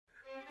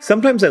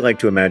Sometimes I like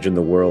to imagine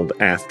the world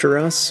after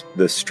us,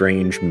 the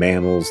strange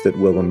mammals that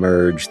will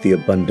emerge, the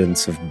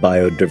abundance of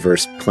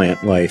biodiverse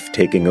plant life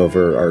taking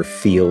over our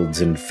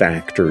fields and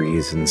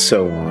factories, and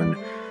so on.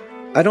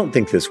 I don't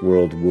think this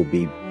world will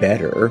be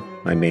better.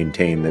 I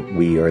maintain that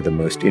we are the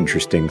most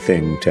interesting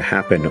thing to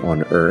happen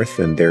on Earth,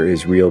 and there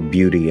is real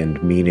beauty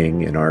and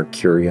meaning in our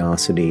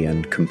curiosity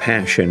and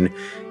compassion,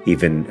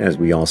 even as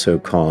we also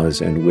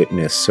cause and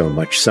witness so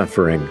much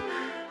suffering.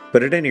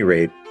 But at any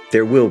rate,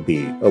 there will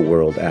be a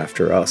world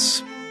after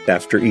us,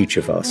 after each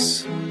of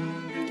us.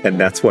 And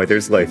that's why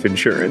there's life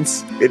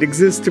insurance. It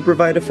exists to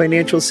provide a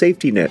financial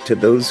safety net to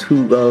those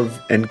who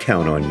love and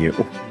count on you.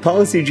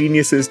 Policy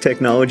Genius's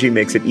technology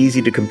makes it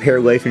easy to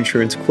compare life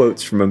insurance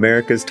quotes from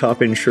America's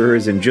top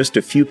insurers in just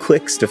a few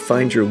clicks to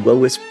find your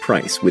lowest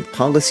price. With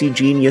Policy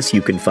Genius,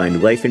 you can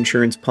find life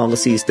insurance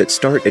policies that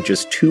start at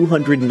just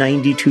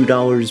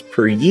 $292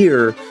 per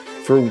year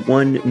for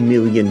 $1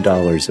 million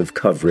of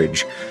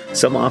coverage.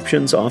 Some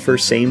options offer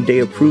same-day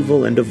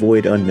approval and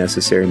avoid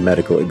unnecessary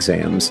medical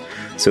exams.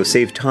 So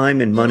save time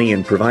and money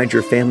and provide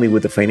your family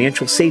with a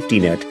financial safety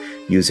net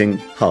using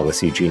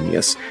Policy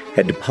Genius.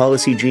 Head to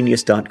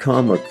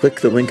policygenius.com or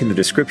click the link in the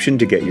description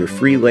to get your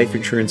free life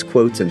insurance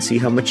quotes and see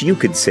how much you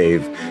could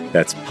save.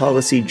 That's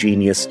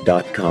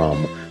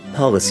policygenius.com.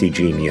 Policy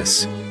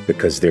Genius,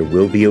 because there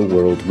will be a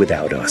world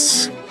without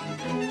us.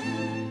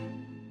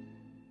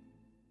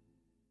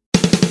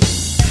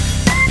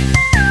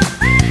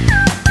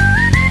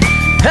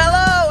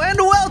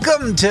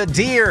 To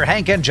Dear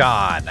Hank and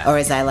John. Or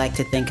as I like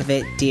to think of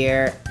it,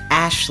 Dear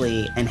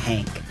Ashley and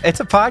Hank. It's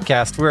a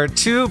podcast where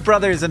two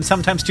brothers and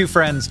sometimes two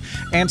friends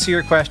answer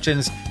your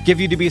questions, give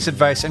you dubious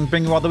advice, and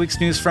bring you all the week's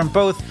news from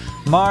both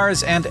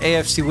Mars and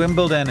AFC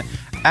Wimbledon.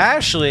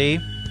 Ashley,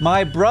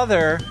 my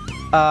brother,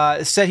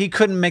 said he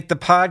couldn't make the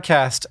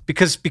podcast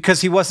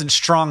because he wasn't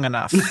strong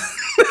enough.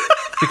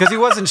 Because he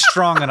wasn't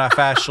strong enough,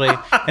 Ashley.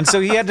 And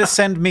so he had to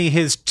send me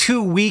his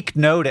 2-week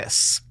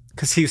notice.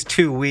 Because he's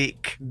too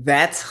weak.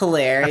 That's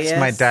hilarious. That's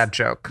my dad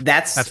joke.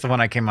 That's the one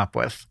I came up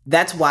with.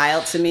 That's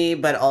wild to me,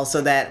 but also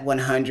that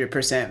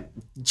 100%,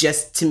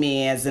 just to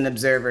me as an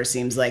observer,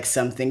 seems like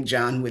something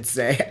John would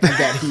say,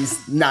 that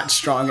he's not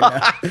strong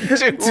enough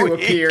to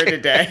appear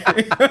today.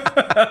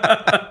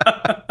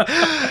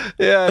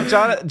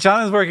 Yeah,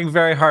 John is working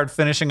very hard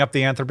finishing up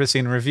the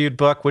Anthropocene Reviewed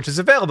book, which is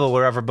available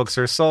wherever books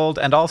are sold,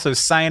 and also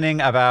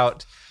signing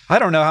about... I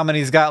don't know how many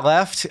he's got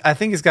left. I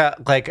think he's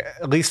got like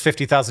at least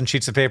 50,000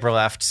 sheets of paper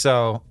left.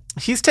 So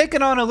he's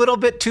taken on a little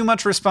bit too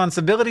much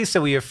responsibility.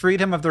 So we have freed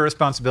him of the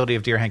responsibility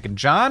of Dear Hank and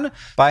John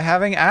by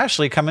having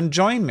Ashley come and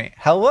join me.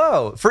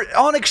 Hello.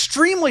 On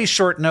extremely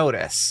short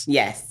notice.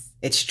 Yes,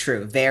 it's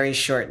true. Very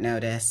short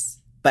notice.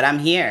 But I'm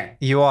here.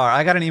 You are.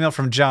 I got an email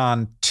from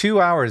John 2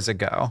 hours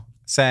ago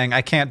saying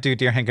I can't do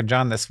Dear Hank and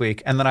John this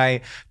week. And then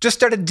I just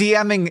started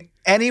DMing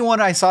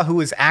anyone I saw who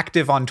was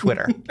active on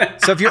Twitter.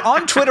 So if you're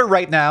on Twitter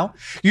right now,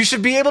 you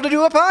should be able to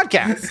do a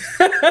podcast.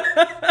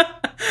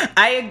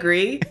 I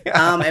agree.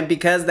 And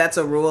because that's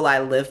a rule I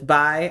live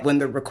by, when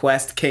the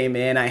request came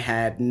in, I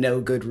had no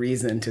good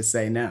reason to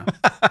say no.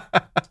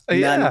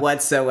 None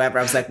whatsoever.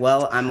 I was like,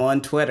 well, I'm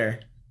on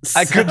Twitter. So.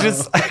 I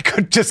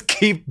could just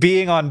keep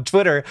being on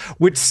Twitter,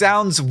 which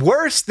sounds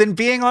worse than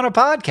being on a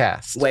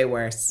podcast. Way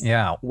worse.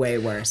 Yeah. Way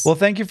worse. Well,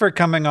 thank you for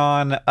coming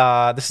on.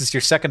 This is your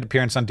second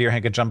appearance on Dear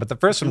Hank and John, but the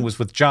first one was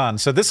with John.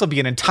 So this will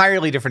be an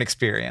entirely different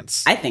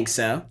experience. I think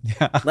so.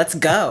 Yeah. Let's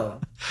go.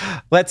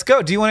 Let's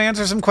go. Do you want to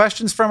answer some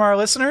questions from our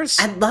listeners?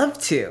 I'd love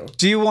to.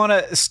 Do you want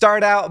to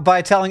start out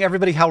by telling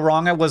everybody how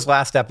wrong I was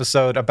last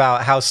episode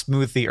about how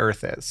smooth the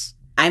Earth is?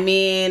 I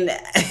mean...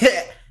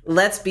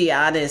 Let's be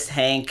honest,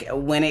 Hank,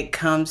 when it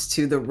comes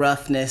to the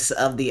roughness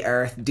of the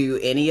Earth, do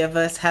any of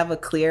us have a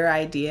clear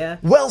idea?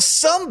 Well,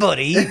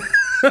 somebody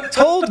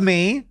told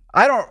me,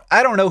 I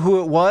don't know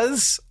who it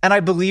was, and I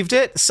believed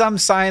it. Some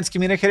science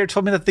communicator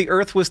told me that the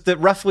Earth was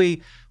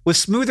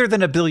smoother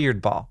than a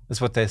billiard ball,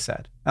 is what they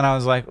said. And I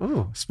was like,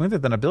 ooh, smoother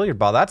than a billiard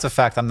ball. That's a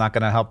fact I'm not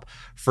going to help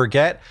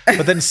forget.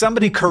 But then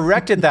somebody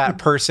corrected that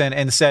person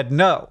and said,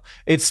 no,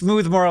 it's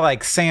smooth more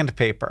like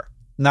sandpaper,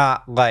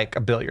 not like a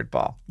billiard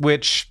ball,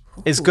 which...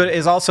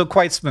 is also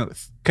quite smooth,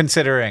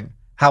 considering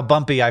how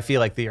bumpy I feel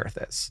like the Earth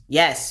is.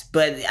 Yes,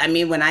 but I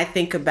mean, when I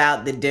think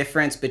about the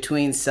difference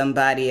between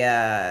somebody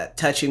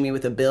touching me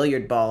with a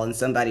billiard ball and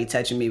somebody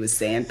touching me with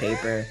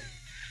sandpaper,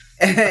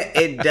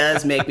 it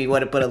does make me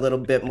want to put a little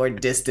bit more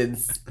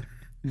distance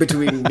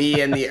between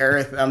me and the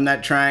Earth. I'm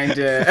not trying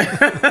to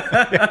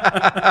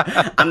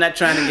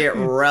get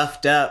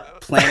roughed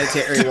up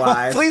planetary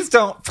wise. Please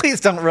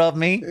don't rub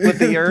me with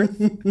the Earth.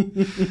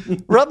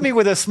 Rub me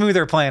with a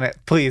smoother planet,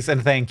 please,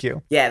 and thank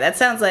you. Yeah, that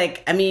sounds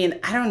like, I mean,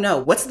 I don't know.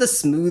 What's the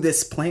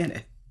smoothest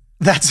planet?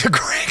 That's a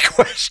great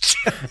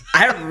question.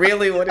 I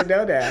really want to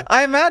know that.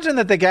 I imagine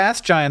that the gas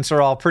giants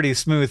are all pretty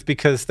smooth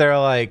because they're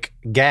like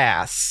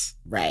gas.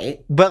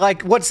 Right. But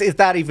like, is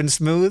that even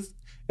smooth?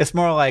 It's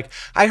more like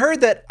I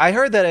heard that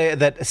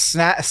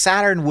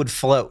Saturn would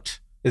float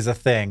is a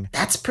thing.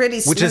 That's pretty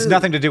smooth. Which has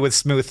nothing to do with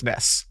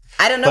smoothness.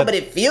 I don't know, but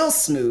it feels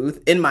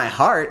smooth in my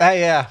heart.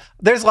 Yeah.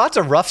 There's lots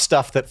of rough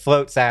stuff that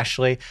floats,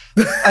 Ashley.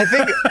 I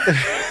think.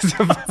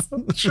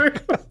 True.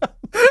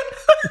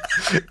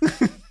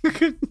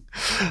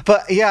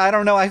 But yeah, I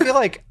don't know. I feel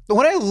like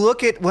when I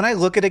look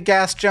at a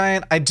gas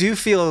giant, I do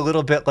feel a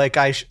little bit like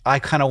I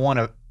kind of want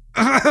to.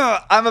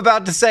 I'm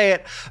about to say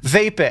it.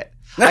 Vape it.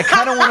 I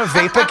kind of want to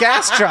vape a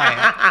gas giant.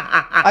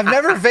 I've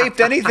never vaped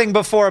anything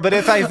before, but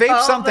if I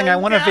vape something, I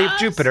want to vape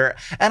Jupiter.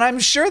 And I'm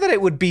sure that it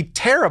would be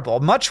terrible,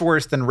 much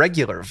worse than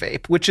regular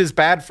vape, which is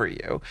bad for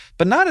you,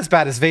 but not as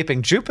bad as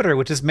vaping Jupiter,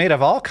 which is made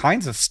of all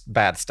kinds of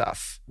bad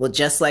stuff. Well,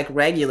 just like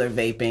regular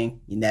vaping,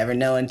 you never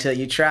know until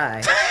you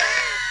try.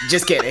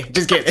 Just kidding.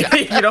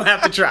 You don't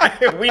have to try.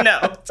 We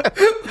know.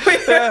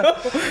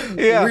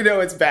 Yeah. We know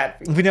it's bad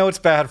for you. We know it's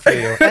bad for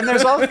you. And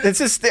there's all, it's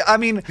just, I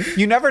mean,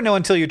 you never know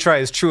until you try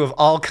is true of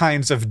all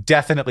kinds of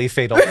definitely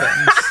fatal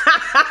things.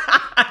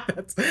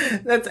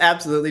 That's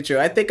absolutely true.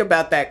 I think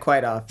about that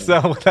quite often.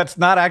 So that's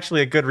not actually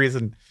a good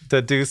reason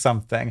to do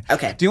something.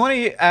 Okay. Do you want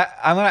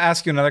to, I'm going to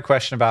ask you another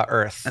question about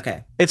Earth.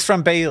 Okay. It's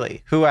from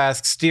Bailey, who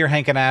asks, Dear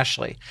Hank and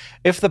Ashley,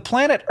 if the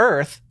planet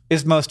Earth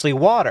is mostly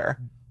water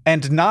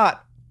and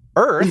not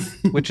Earth,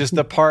 which is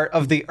the part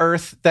of the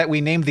Earth that we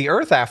named the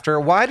Earth after,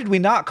 why did we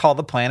not call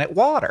the planet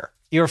water?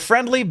 Your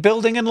friendly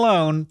building and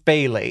loan,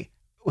 Bailey.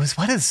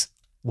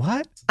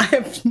 What? I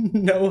have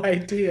no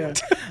idea.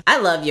 I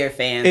love your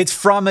fans. It's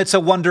from It's a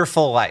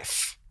Wonderful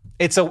Life.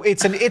 It's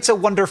a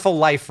Wonderful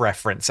Life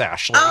reference,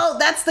 Ashley. Oh,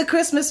 that's the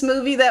Christmas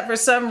movie that for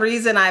some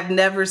reason I've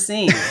never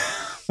seen.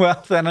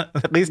 Well, then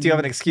at least you have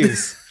an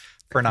excuse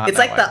for not It's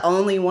knowing. like the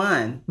only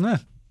one.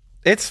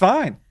 It's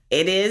fine.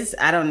 It is.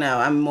 I don't know.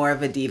 I'm more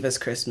of a Divas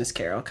Christmas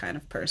Carol kind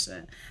of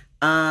person.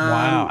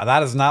 Wow,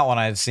 that is not one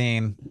I've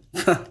seen.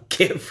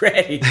 Get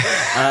ready,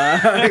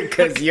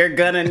 because you're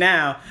gonna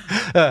now.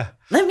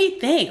 Let me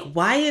think.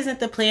 Why isn't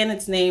the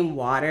planet's name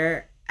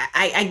water?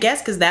 I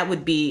guess because that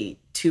would be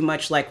too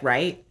much like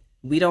right.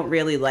 We don't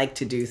really like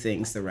to do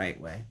things the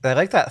right way. I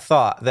like that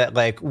thought that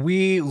like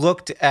we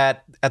looked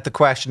at the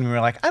question and we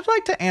were like, I'd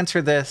like to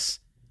answer this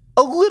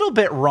a little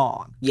bit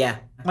wrong. Yeah.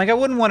 Like I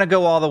wouldn't want to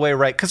go all the way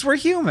right because we're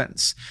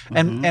humans,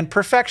 and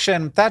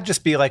perfection, that'd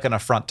just be like an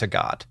affront to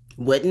God.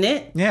 Wouldn't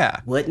it?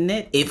 Yeah. Wouldn't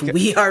it? If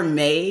we are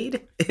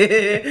made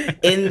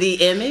in the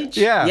image?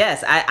 Yeah.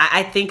 Yes,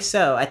 I think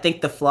so. I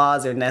think the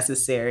flaws are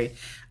necessary.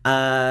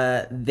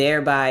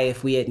 Thereby,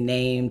 if we had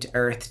named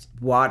Earth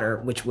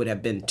water, which would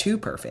have been too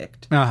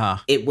perfect,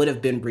 it would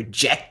have been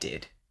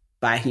rejected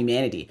by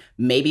humanity.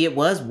 Maybe it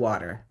was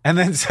water. And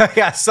then, so,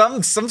 yeah,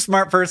 some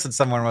smart person,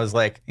 someone was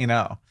like,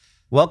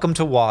 welcome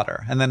to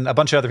water. And then a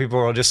bunch of other people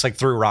were just like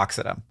threw rocks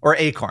at him or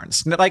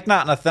acorns. Like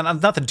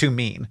nothing too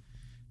mean.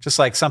 Just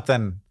like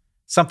something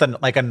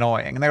like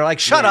annoying. And they were like,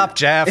 shut up,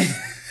 Jeff.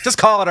 Just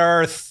call it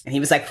Earth. And he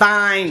was like,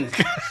 fine.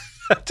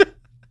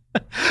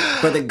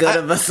 For the good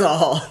of us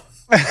all.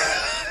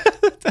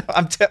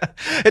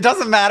 It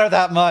doesn't matter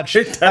that much.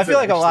 I feel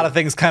like a lot of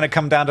things kind of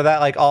come down to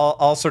that. Like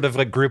all sort of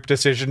like group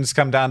decisions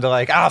come down to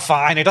like,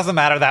 fine. It doesn't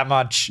matter that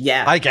much.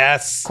 Yeah. I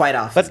guess. Quite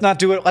often. Let's not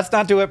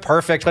do it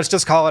perfect. Let's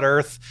just call it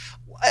Earth.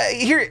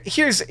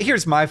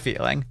 Here's my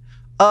feeling.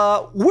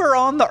 We're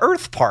on the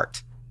Earth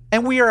part.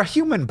 And we are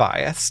human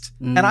biased.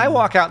 And I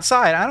walk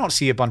outside, I don't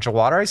see a bunch of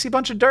water. I see a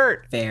bunch of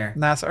dirt. Fair.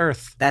 And that's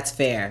Earth. That's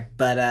fair.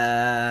 But,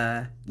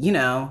 I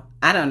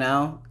don't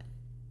know.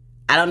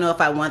 I don't know if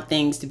I want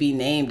things to be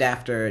named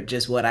after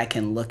just what I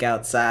can look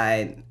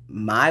outside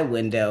my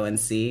window and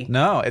see.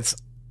 No, it's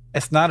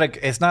not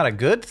a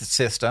good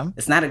system.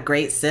 It's not a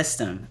great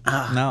system.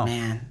 Oh, no.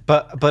 Man.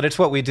 But it's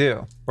what we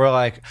do. We're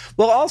like,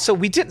 well, also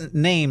we didn't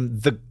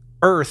name the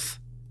Earth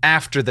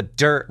after the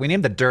dirt. We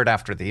named the dirt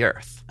after the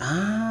Earth.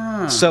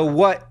 Ah. So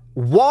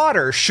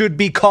water should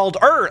be called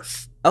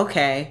Earth.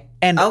 Okay.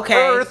 And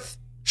Earth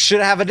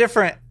should have a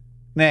different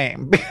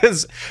name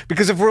because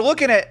if we're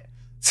looking at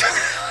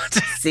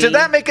did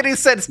that make any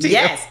sense to you?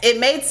 Yes, it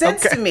made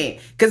sense to me.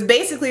 Because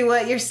basically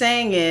what you're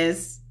saying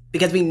is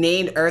because we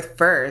named Earth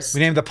first. We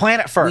named the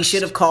planet first. We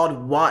should have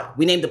called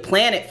we named the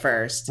planet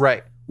first.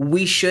 Right.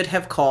 We should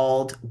have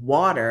called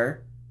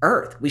water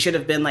Earth. We should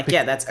have been like,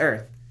 yeah, that's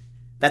Earth.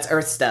 That's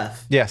Earth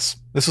stuff. Yes.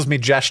 This was me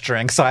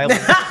gesturing silently.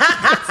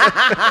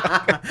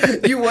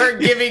 You weren't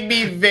giving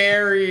me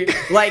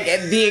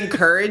the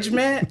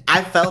encouragement.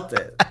 I felt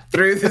it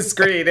through the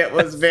screen. It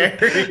was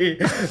very,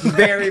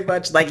 very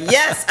much like,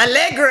 yes,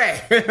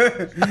 allegre.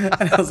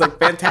 And I was like,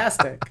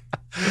 fantastic.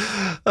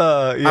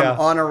 Yeah. I'm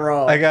on a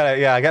roll. I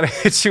gotta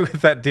hit you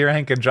with that Dear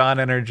Hank and John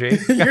energy.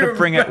 Gotta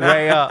bring it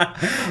way up.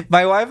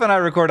 My wife and I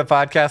record a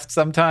podcast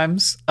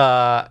sometimes,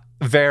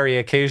 very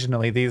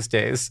occasionally these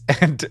days,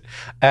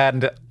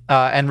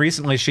 and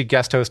recently she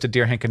guest hosted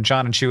Dear Hank and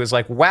John, and she was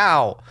like,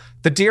 "Wow,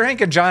 the Dear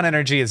Hank and John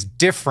energy is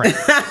different.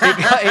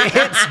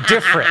 It's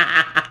different."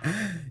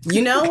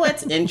 You know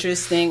what's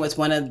interesting? What's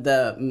one of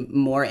the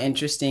more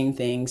interesting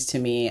things to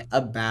me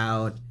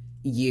about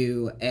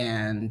you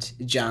and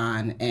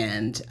John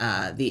and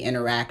the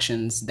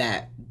interactions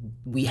that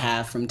we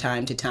have from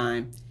time to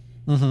time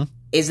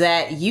is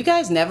that you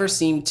guys never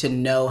seem to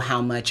know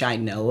how much I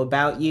know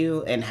about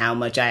you and how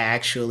much I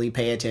actually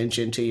pay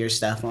attention to your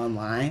stuff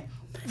online.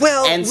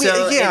 Well, And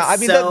so yeah, I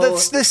it's mean, so-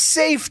 the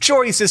safe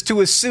choice is to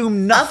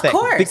assume nothing. Of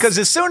course. Because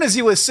as soon as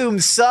you assume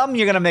some,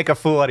 you're going to make a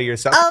fool out of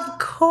yourself. Of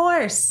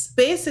course.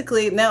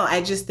 Basically, no,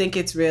 I just think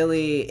it's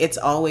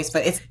always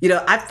fun. It's,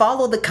 I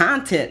follow the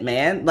content,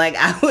 man. Like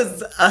I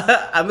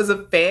was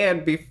a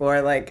fan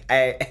before like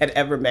I had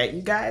ever met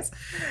you guys.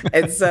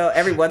 And so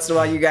every once in a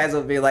while you guys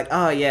will be like,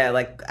 "Oh yeah,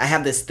 like I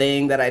have this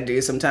thing that I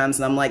do sometimes."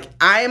 And I'm like,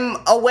 "I'm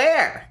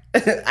aware."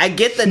 I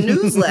get the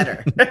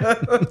newsletter.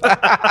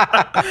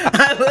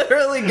 I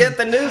literally get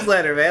the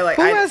newsletter, man. Like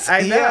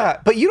I know. Yeah,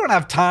 but you don't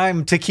have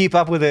time to keep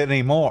up with it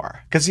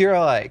anymore because you're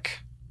like,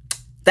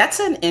 That's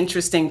an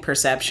interesting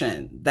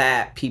perception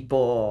that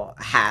people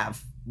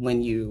have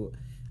when you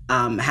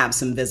have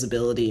some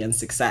visibility and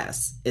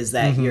success, is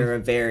that you're a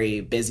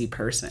very busy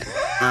person.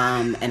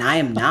 And I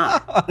am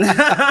not.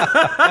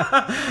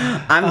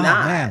 I'm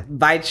not. Man.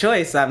 By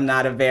choice, I'm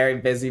not a very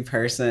busy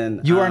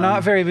person. you are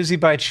not very busy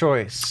by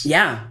choice.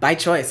 Yeah, by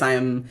choice. I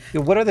am.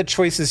 What are the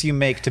choices you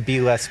make to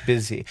be less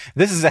busy?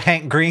 This is a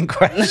Hank Green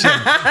question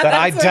that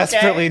I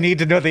desperately need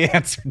to know the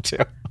answer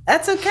to.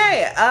 That's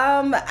okay.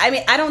 I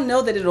mean, I don't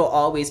know that it'll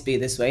always be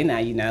this way.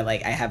 Now,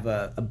 like I have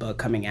a book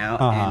coming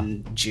out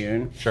in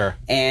June. Sure.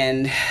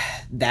 And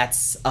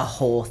that's a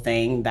whole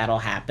thing that'll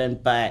happen.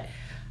 But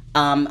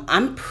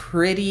I'm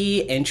pretty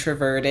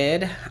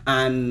introverted.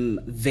 I'm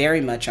very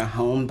much a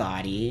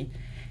homebody.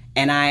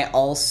 And I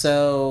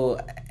also,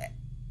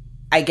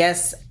 I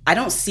guess, I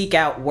don't seek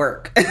out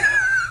work.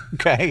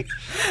 Okay.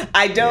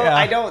 I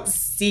don't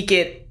seek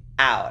it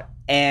out.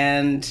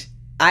 And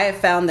I have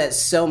found that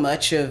so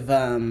much of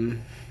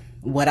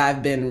what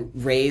I've been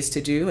raised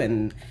to do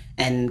and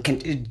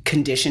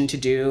conditioned to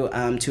do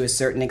to a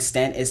certain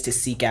extent is to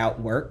seek out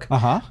work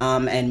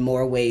and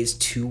more ways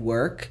to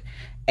work.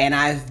 And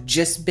I've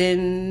just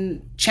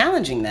been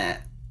challenging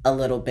that a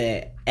little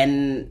bit.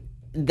 And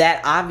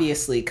that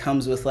obviously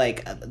comes with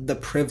like the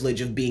privilege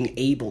of being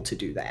able to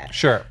do that.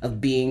 Sure. Of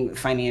being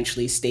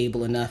financially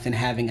stable enough and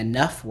having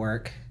enough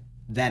work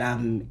that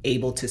I'm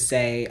able to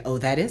say, oh,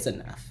 that is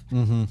enough.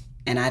 Mm-hmm.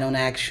 And I don't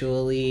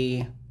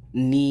actually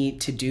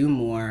need to do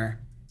more.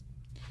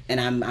 And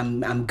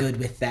I'm good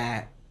with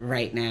that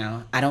right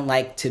now. I don't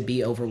like to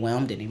be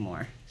overwhelmed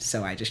anymore.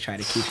 So I just try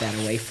to keep that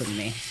away from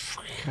me.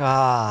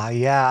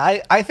 Yeah.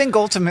 I think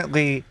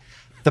ultimately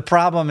the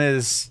problem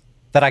is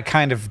that I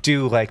kind of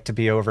do like to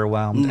be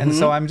overwhelmed. And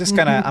so I'm just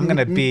I'm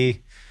gonna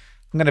be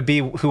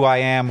who I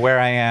am, where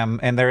I am,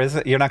 and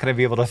you're not gonna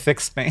be able to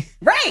fix me.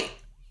 Right.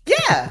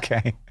 Yeah.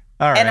 Okay.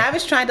 All right. And I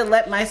was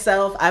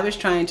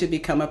trying to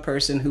become a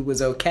person who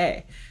was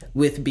okay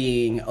with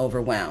being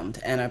overwhelmed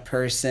and a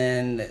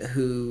person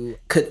who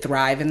could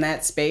thrive in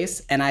that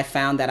space. And I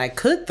found that I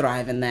could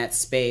thrive in that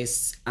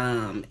space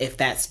if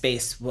that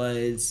space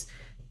was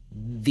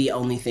the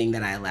only thing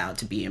that I allowed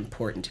to be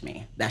important to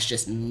me. That's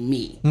just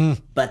me.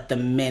 But the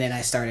minute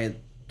I started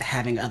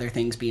having other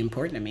things be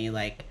important to me,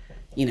 like,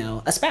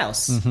 a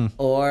spouse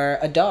or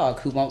a dog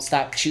who won't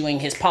stop chewing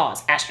his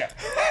paws. Astro,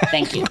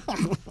 thank you.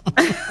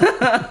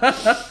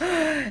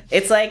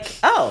 It's like,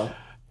 oh,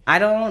 I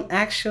don't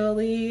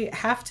actually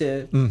have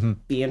to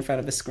be in front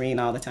of a screen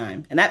all the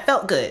time. And that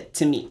felt good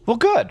to me. Well,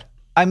 good.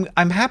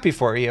 I'm happy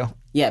for you.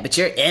 Yeah, but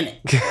you're in it.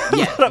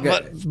 Yeah,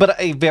 good.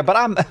 But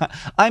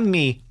I'm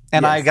me,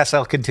 and I Yes. guess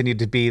I'll continue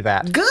to be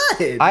that.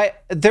 Good.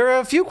 There are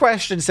a few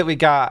questions that we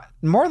got,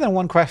 more than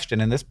one question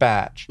in this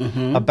batch,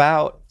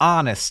 about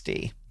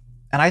honesty.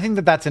 And I think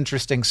that that's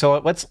interesting. So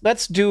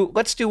let's do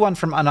one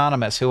from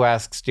Anonymous, who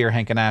asks, "Dear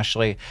Hank and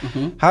Ashley,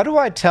 how do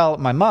I tell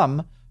my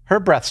mom her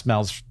breath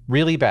smells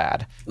really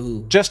bad?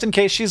 Ooh. Just in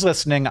case she's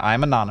listening,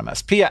 I'm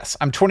Anonymous. P.S.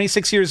 I'm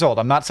 26 years old.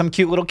 I'm not some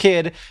cute little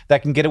kid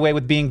that can get away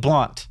with being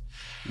blunt."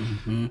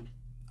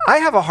 I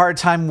have a hard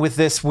time with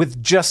this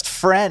with just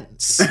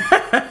friends.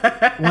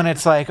 When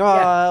it's like,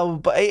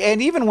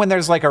 and even when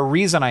there's like a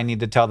reason I need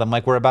to tell them,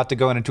 like we're about to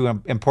go into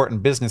an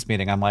important business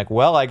meeting, I'm like,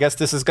 well, I guess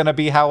this is going to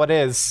be how it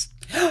is.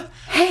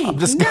 Hey,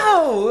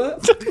 no,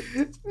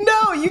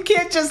 you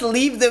can't just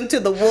leave them to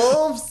the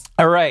wolves.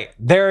 All right,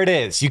 there it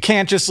is. You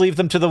can't just leave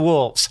them to the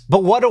wolves.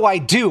 But what do I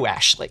do,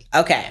 Ashley?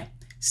 Okay,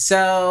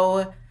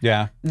 so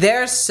Yeah.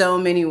 there are so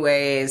many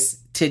ways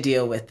to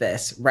deal with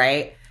this,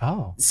 right?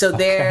 Oh. So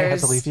okay, I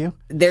believe you.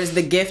 there's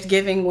the gift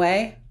giving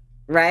way,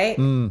 right?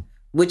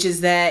 Which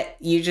is that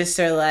you just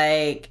are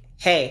like,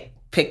 hey,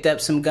 picked up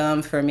some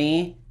gum for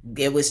me.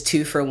 It was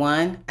 2 for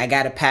 $1. I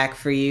got a pack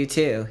for you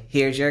too.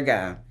 Here's your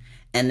gum.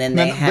 And then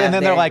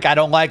they're like, I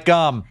don't like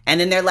gum. And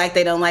then they're like,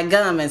 they don't like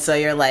gum. And so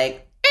you're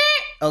like,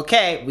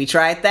 okay, we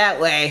tried that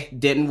way.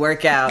 Didn't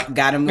work out.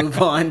 Got to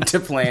move on to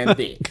plan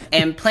B.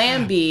 And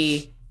plan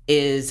B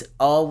is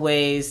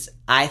always,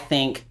 I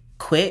think,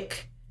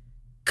 quick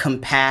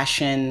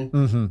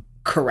compassion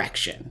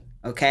correction.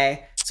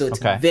 Okay? So it's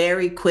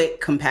very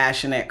quick,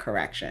 compassionate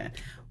correction,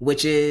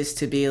 which is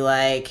to be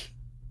like,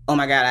 oh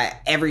my God,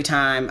 every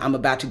time I'm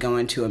about to go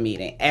into a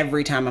meeting,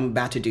 every time I'm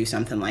about to do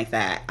something like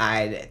that,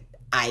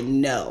 I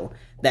know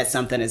that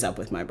something is up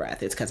with my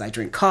breath. It's because I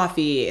drink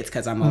coffee. It's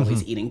because I'm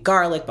always eating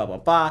garlic, blah, blah,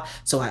 blah.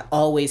 So I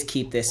always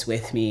keep this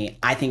with me.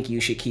 I think you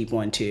should keep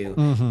one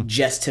too,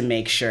 just to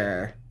make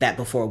sure that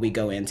before we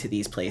go into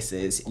these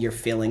places, you're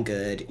feeling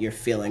good, you're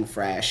feeling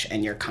fresh,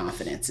 and your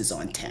confidence is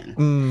on 10.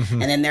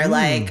 And then they're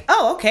like,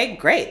 oh, okay,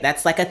 great.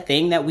 That's like a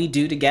thing that we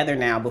do together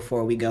now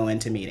before we go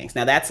into meetings.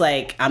 Now that's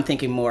like, I'm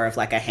thinking more of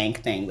like a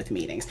Hank thing with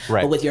meetings.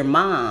 Right. But with your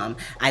mom,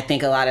 I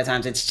think a lot of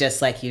times it's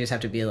just like, you just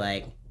have to be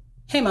like,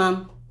 hey,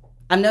 Mom,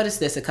 I've noticed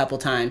this a couple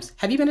times.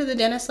 Have you been to the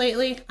dentist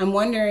lately? I'm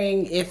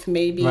wondering if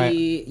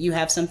maybe you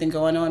have something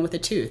going on with a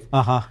tooth.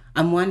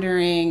 I'm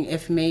wondering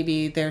if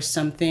maybe there's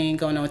something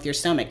going on with your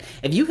stomach.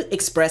 If you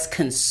express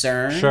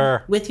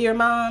concern with your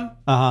mom,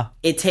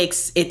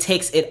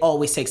 it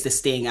always takes the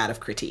sting out of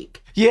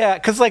critique. Yeah,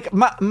 because like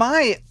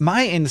my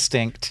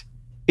instinct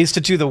is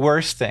to do the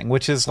worst thing,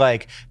 which is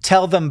like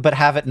tell them but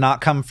have it not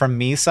come from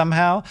me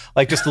somehow.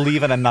 Like just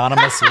leave an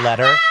anonymous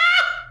letter.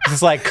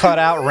 Just like cut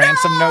out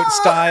ransom note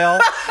style,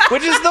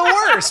 which is the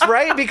worst,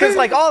 right? Because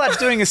like all that's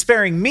doing is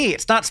sparing me.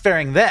 It's not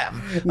sparing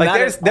them.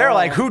 Like they're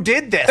like, who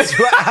did this?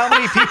 How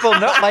many people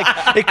know?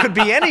 Like it could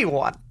be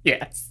anyone.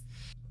 Yes.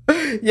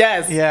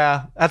 Yes.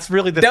 Yeah, that's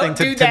really the thing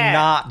to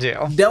not do.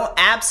 Don't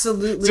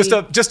absolutely.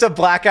 Just a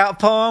blackout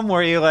poem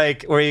where you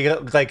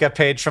get like a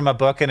page from a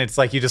book and it's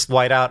like you just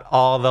white out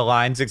all the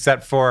lines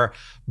except for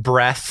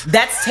breath.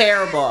 That's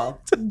terrible.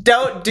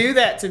 Don't do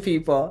that to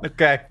people.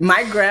 Okay.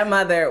 My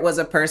grandmother was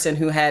a person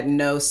who had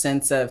no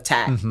sense of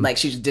tact. Like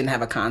she just didn't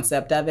have a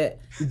concept of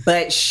it.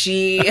 But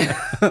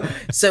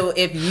so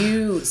if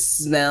you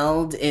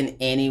smelled in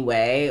any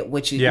way,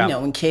 which, you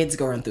know, when kids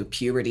going through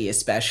puberty,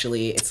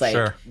 especially, it's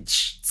like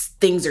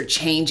things are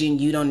changing.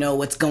 You don't know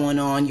what's going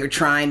on. You're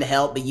trying to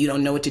help, but you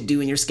don't know what to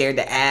do and you're scared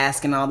to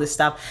ask and all this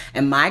stuff.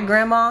 And my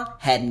grandma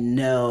had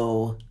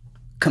no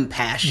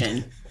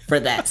compassion for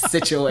that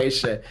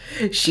situation.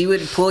 She would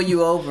pull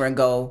you over and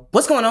go,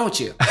 what's going on with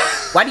you?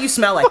 Why do you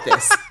smell like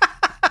this?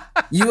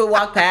 You would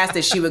walk past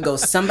and she would go,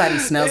 somebody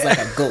smells like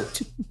a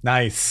goat.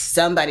 Nice.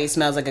 Somebody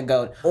smells like a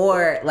goat.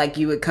 Or like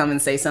you would come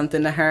and say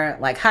something to her,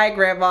 like, hi,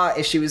 Grandma,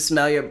 and she would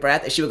smell your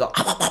breath and she would go,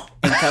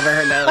 and cover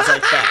her nose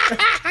like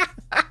that.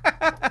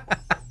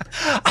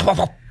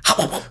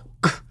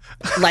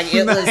 Like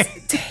it was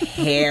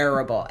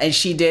terrible. And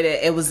she did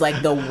it. It was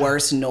like the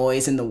worst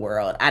noise in the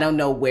world. I don't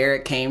know where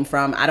it came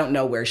from. I don't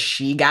know where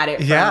she got it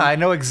from. Yeah, I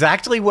know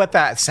exactly what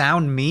that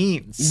sound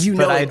means. You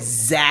know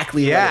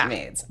exactly what it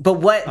means. But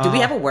what, do we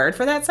have a word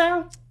for that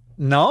sound?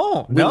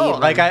 No.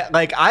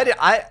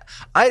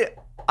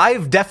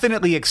 I've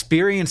definitely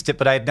experienced it,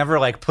 but I'd never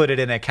like put it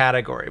in a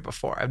category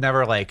before. I've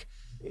never like,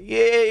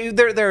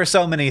 there are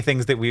so many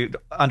things that we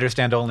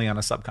understand only on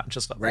a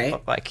subconscious level. Right.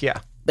 But like, yeah.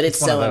 But it's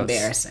so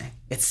embarrassing.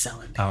 It's so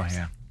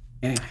embarrassing. Oh,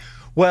 yeah. Anyway.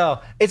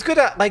 Well, it's good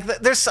to, like,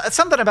 there's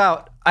something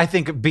about, I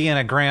think, being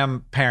a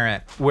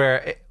grandparent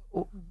where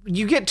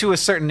you get to a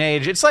certain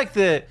age. It's like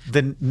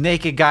the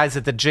naked guys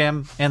at the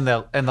gym in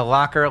the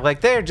locker.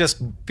 Like, they're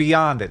just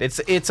beyond it.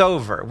 It's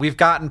over. We've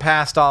gotten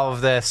past all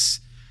of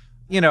this.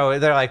 You know,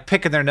 they're like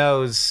picking their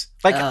nose.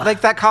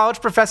 Like that college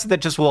professor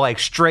that just will like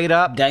straight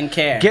up doesn't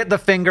care, get the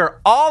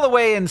finger all the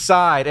way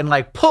inside and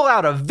like pull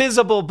out a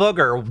visible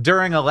booger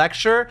during a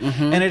lecture.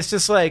 And it's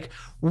just like,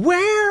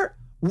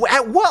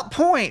 at what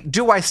point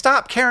do I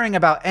stop caring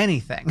about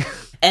anything?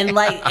 And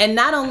like, and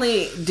not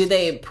only do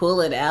they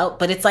pull it out,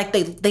 but it's like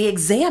they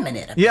examine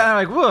it. Yeah,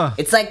 I'm like, whoa.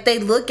 It's like they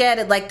look at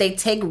it like they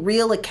take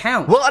real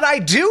account. Well, and I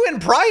do in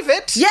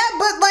private. Yeah,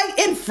 but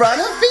like in front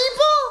of people?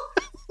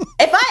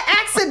 If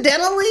I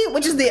accidentally,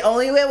 which is the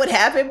only way it would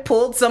happen,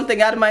 pulled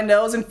something out of my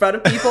nose in front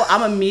of people,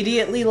 I'm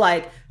immediately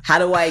like, how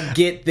do I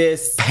get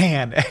this?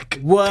 Panic.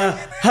 What?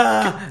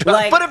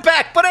 Like, put it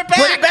back.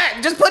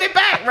 Just put it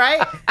back,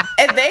 right?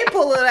 And they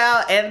pull it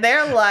out and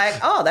they're like,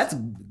 oh, that's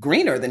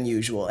greener than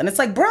usual. And it's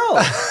like, bro.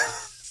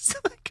 It's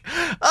like,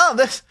 oh,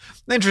 this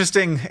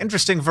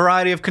interesting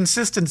variety of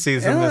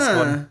consistencies in this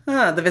one.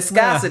 The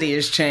viscosity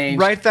has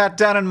changed. Write that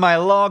down in my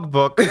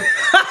logbook.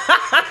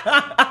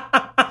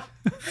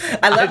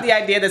 I love the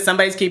idea that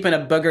somebody's keeping a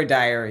booger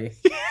diary.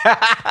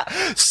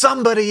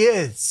 Somebody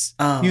is.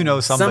 Oh, you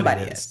know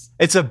somebody is.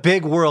 It's a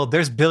big world.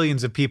 There's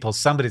billions of people.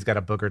 Somebody's got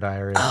a booger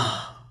diary.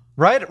 Oh.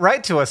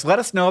 Write to us. Let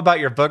us know about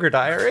your booger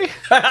diary.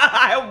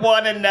 I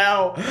want to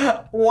know.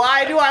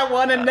 Why do I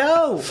want to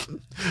know?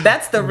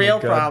 That's the real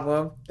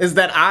problem, is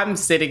that I'm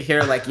sitting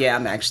here like, yeah,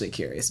 I'm actually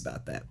curious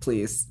about that.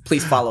 Please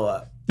follow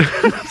up.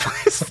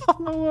 Please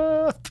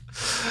follow up.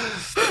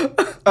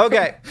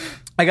 Okay.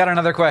 I got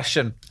another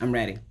question. I'm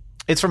ready.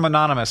 It's from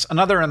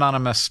another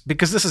anonymous,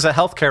 because this is a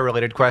healthcare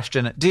related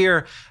question.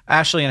 Dear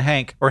Ashley and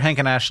Hank, or Hank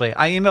and Ashley,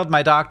 I emailed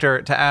my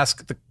doctor to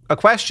ask a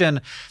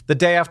question the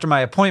day after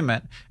my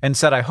appointment and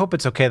said, I hope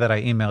it's okay that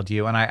I emailed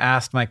you. And I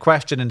asked my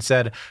question and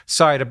said,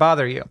 sorry to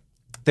bother you.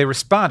 They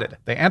responded.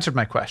 They answered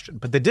my question,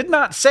 but they did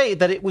not say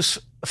that it was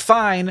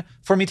fine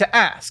for me to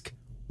ask,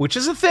 which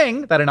is a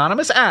thing that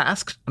Anonymous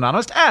asked.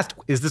 Anonymous asked,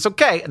 is this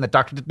okay? And the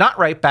doctor did not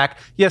write back,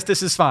 yes,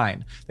 this is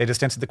fine. They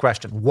just answered the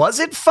question. Was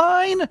it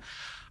fine?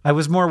 I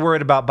was more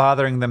worried about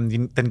bothering them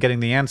than getting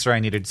the answer I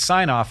needed.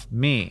 Sign off,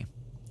 me.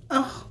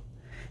 Oh,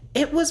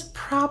 it was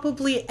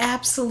probably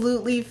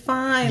absolutely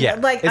fine. Yeah,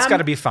 like it's got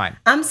to be fine.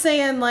 I'm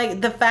saying,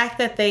 like, the fact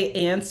that they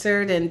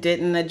answered and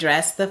didn't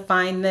address the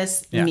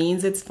fineness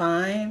means it's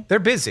fine. They're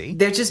busy.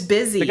 They're just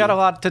busy. They got a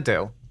lot to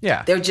do.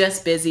 Yeah. They're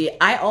just busy.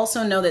 I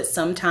also know that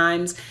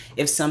sometimes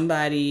if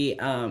somebody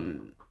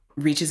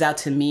reaches out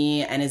to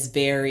me and is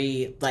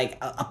very like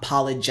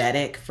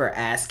apologetic for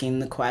asking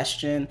the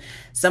question,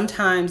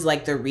 sometimes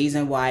like the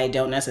reason why I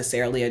don't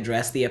necessarily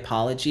address the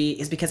apology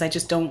is because I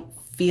just don't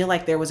feel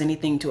like there was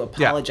anything to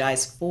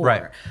apologize for.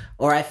 Right.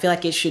 Or I feel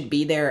like it should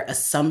be their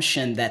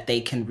assumption that they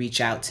can reach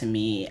out to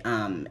me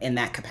in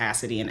that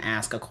capacity and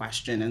ask a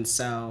question. And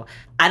so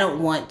I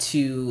don't want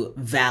to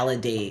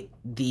validate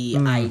the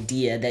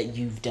idea that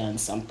you've done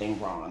something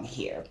wrong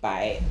here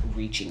by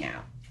reaching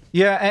out.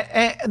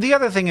 Yeah, and the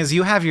other thing is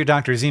you have your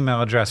doctor's email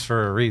address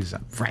for a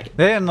reason. Right.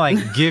 They didn't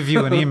like give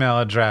you an email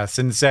address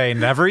and say,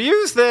 never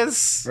use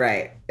this.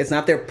 Right. It's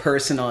not their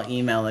personal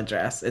email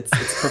address. It's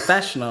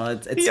professional.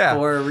 It's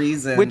for a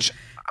reason. Which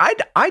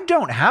I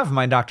don't have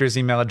my doctor's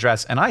email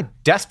address, and I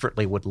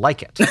desperately would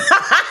like it.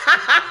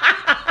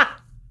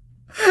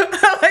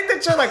 I like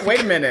that you're like,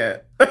 wait a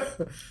minute.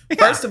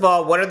 First of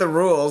all, what are the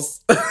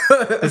rules?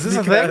 Is this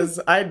a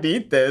thing? I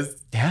need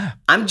this. Yeah.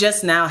 I'm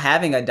just now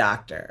having a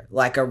doctor,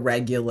 like a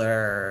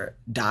regular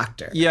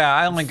doctor. Yeah,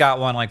 I only got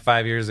one like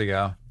 5 years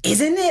ago.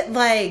 Isn't it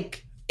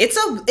like it's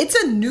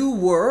a new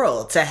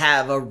world to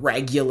have a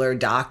regular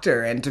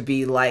doctor and to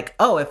be like,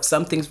 oh, if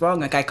something's wrong,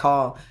 like I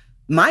call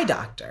my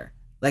doctor,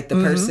 like the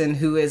person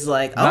who is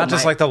like, oh, not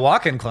just like the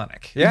walk-in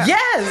clinic. Yeah.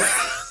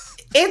 Yes.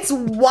 It's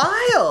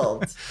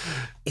wild.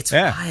 It's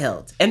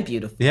wild and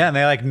beautiful. Yeah, and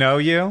they like know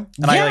you.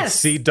 And I like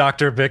see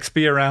Dr.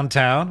 Bixby around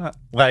town,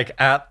 like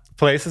at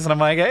places, and I'm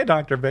like, hey,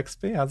 Dr.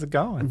 Bixby, how's it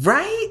going?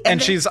 Right. And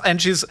she's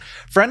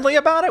friendly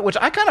about it, which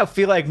I kind of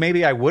feel like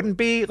maybe I wouldn't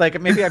be. Like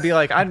maybe I'd be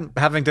like, I'm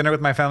having dinner with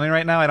my family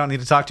right now. I don't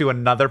need to talk to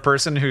another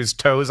person whose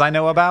toes I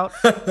know about.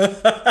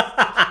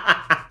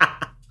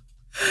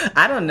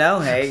 I don't know,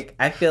 Hank.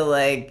 I feel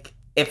like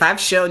if I've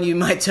shown you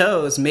my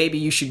toes, maybe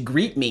you should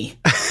greet me,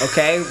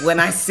 okay? When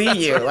I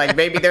see you. Like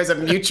maybe there's a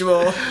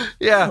mutual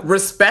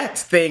respect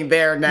thing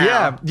there now.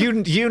 Yeah,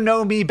 you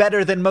know me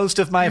better than most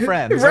of my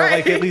friends. Right. Or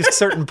like at least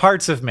certain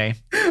parts of me.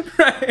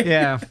 Right.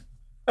 Yeah.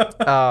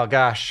 Oh,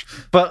 gosh.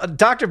 But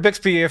Dr.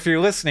 Bixby, if you're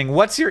listening,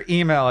 what's your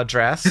email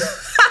address?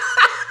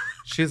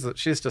 She's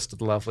just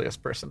the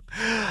loveliest person.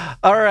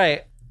 All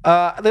right.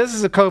 This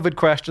is a COVID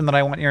question that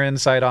I want your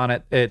insight on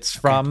it. It's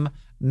from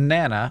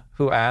Nana,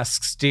 who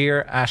asks,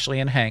 Dear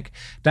Ashley and Hank,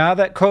 now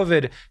that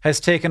COVID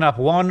has taken up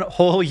one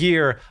whole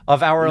year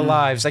of our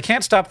lives, I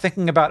can't stop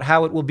thinking about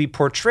how it will be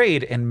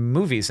portrayed in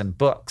movies and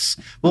books.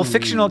 Will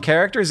fictional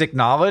characters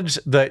acknowledge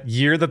the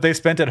year that they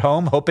spent at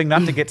home hoping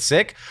not to get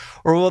sick?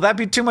 Or will that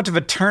be too much of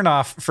a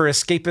turnoff for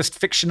escapist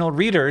fictional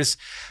readers?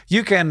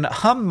 You can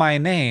hum my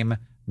name,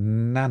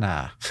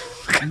 Nana.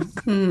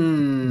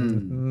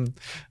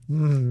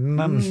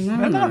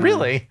 Not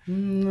really.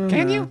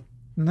 Can you?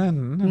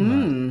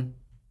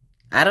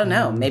 I don't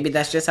know. Maybe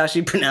that's just how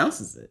she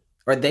pronounces it.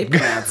 Or they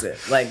pronounce it.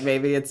 Like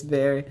maybe it's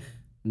very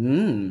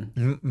I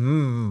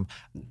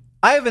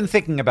have been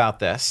thinking about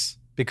this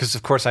because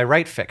of course I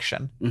write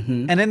fiction.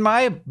 And in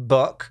my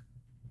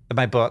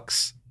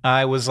books,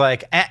 I was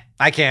like,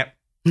 I can't.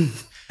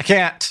 I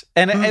can't.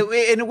 And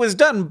it was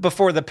done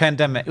before the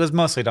pandemic. It was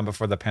mostly done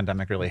before the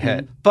pandemic really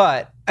hit.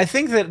 But I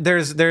think that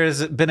there's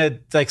been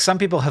some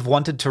people have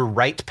wanted to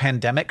write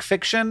pandemic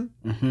fiction,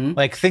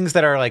 like things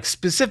that are like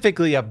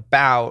specifically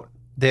about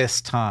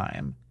this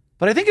time.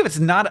 But I think if it's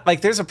not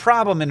like, there's a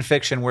problem in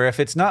fiction where if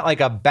it's not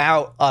like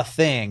about a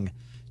thing,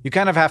 you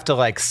kind of have to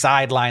like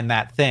sideline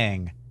that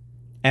thing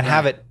and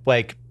have it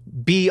like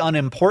be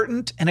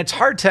unimportant. And it's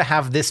hard to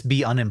have this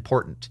be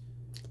unimportant.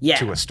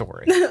 To a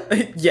story.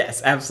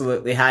 Yes,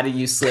 absolutely. How do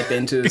you slip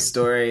into a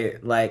story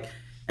like,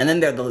 and then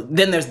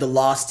there's the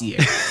lost year.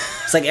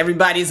 It's like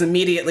everybody's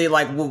immediately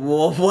like,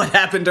 well, what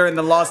happened during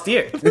the lost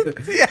year?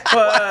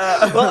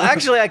 Well,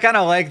 actually, I kind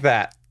of like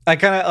that. I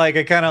kind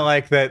of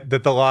like that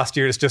the lost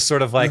year is just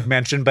sort of like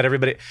mentioned, but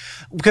everybody,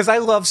 because I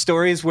love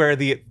stories where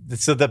the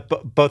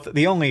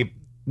only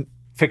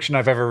fiction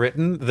I've ever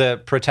written,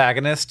 the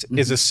protagonist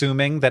is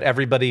assuming that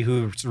everybody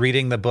who's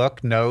reading the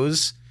book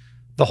knows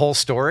the whole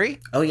story.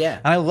 Oh yeah.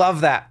 And I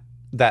love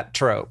that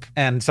trope.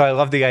 And so I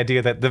love the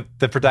idea that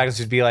the protagonist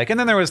would be like, and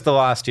then there was the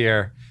lost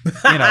year,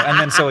 and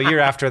then so a year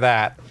after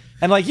that.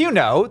 And like,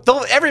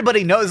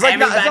 everybody knows. Like, it's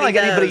not like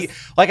anybody,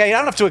 like I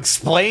don't have to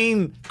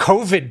explain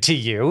COVID to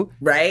you.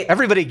 Right.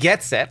 Everybody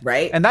gets it.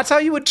 Right. And that's how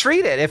you would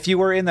treat it if you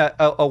were in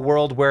a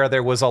world where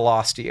there was a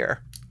lost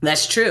year.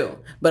 That's true.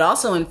 But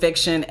also in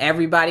fiction,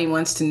 everybody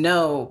wants to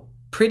know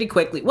pretty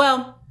quickly.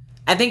 Well,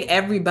 I think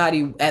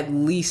everybody at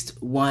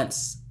least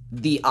wants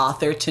the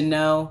author to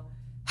know,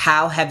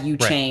 how have you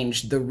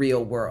changed the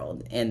real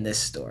world in this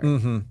story?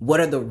 What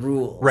are the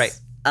rules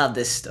of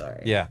this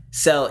story? Yeah.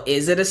 So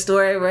is it a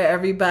story where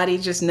everybody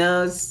just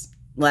knows?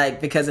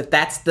 Like, because if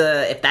that's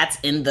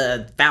in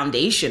the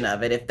foundation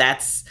of it, if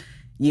that's,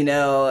 you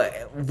know,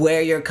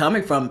 where you're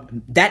coming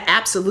from. That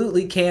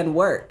absolutely can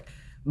work.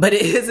 But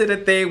is it a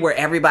thing where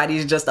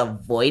everybody's just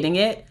avoiding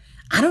it?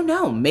 I don't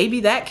know. Maybe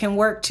that can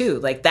work too.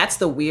 Like, that's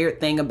the weird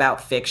thing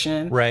about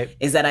fiction. Right.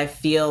 Is that I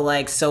feel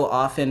like so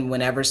often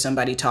whenever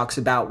somebody talks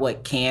about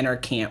what can or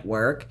can't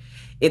work,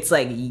 it's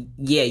like,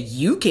 yeah,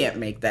 you can't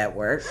make that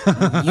work.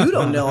 You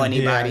don't know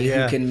anybody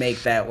who can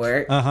make that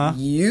work.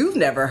 You've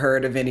never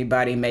heard of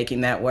anybody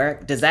making that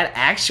work. Does that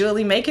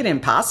actually make it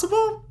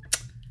impossible?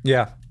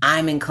 Yeah.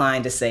 I'm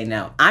inclined to say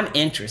no. I'm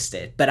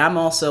interested, but I'm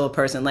also a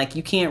person like,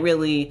 you can't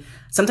really,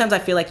 sometimes I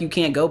feel like you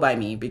can't go by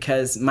me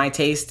because my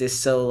taste is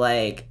so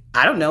like,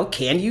 I don't know,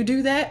 can you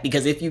do that?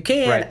 Because if you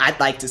can, I'd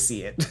like to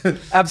see it.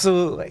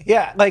 Absolutely.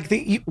 Yeah. Like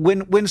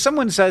when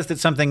someone says that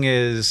something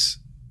is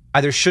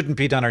either shouldn't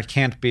be done or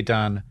can't be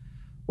done,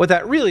 what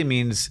that really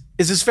means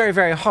is it's very,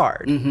 very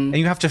hard. And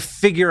you have to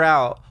figure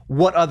out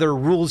what other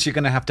rules you're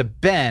going to have to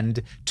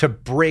bend to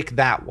break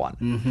that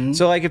one.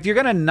 So like if you're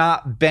going to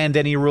not bend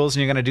any rules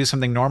and you're going to do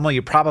something normal,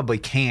 you probably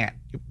can't.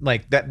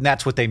 Like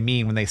that's what they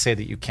mean when they say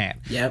that you can't.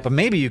 But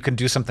maybe you can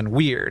do something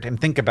weird and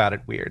think about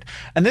it weird.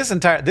 And this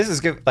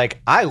is good.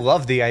 Like, I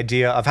love the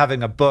idea of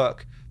having a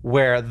book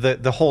where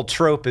the whole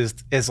trope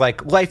is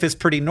like life is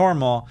pretty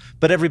normal,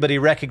 but everybody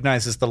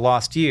recognizes the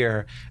lost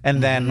year.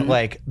 And then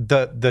like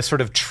the sort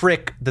of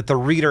trick that the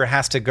reader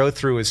has to go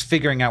through is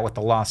figuring out what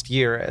the lost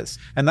year is.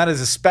 And that is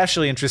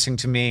especially interesting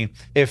to me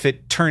if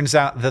it turns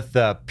out that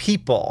the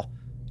people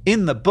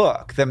in the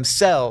book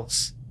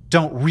themselves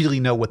don't really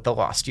know what the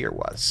lost year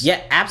was.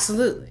 Yeah,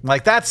 absolutely.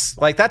 Like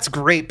that's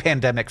great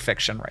pandemic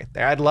fiction right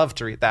there. I'd love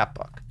to read that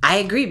book. I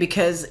agree,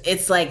 because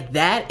it's like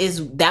that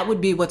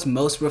would be what's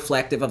most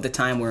reflective of the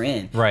time we're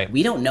in. Right.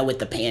 We don't know what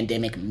the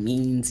pandemic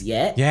means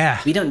yet. Yeah.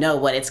 We don't know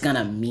what it's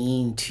gonna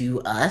mean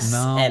to us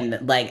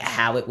and like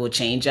how it will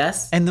change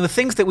us. And the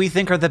things that we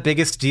think are the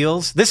biggest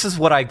deals, this is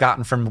what I've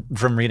gotten from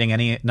reading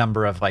any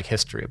number of like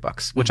history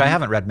books, which I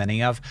haven't read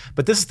many of,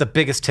 but this is the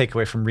biggest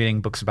takeaway from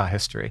reading books about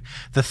history.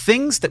 The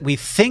things that we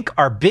think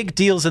are big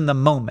deals in the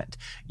moment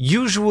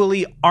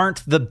usually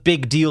aren't the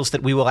big deals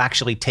that we will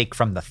actually take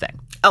from the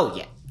thing. Oh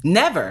yeah.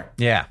 Never.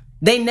 Yeah.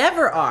 They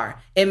never are.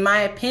 In my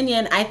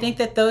opinion, I think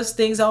that those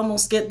things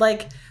almost get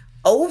like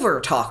over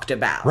talked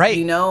about, right?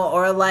 You know,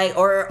 or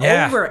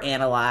over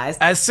analyzed.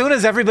 As soon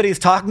as everybody's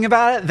talking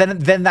about it,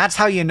 then that's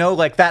how you know,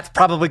 like, that's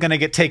probably going to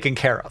get taken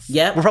care of.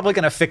 Yep. We're probably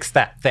going to fix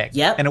that thing.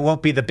 Yep. And it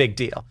won't be the big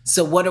deal.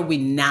 So what are we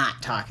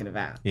not talking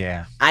about?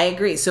 Yeah. I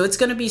agree. So it's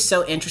going to be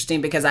so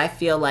interesting because I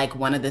feel like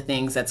one of the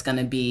things that's going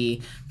to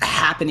be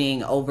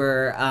happening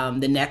over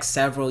the next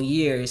several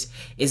years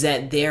is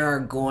that there are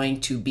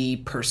going to be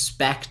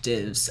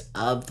perspectives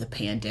of the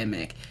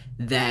pandemic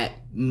that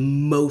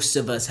most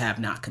of us have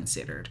not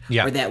considered,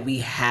 or that we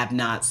have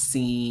not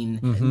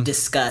seen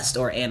discussed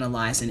or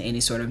analyzed in any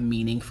sort of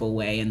meaningful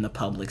way in the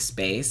public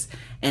space.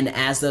 And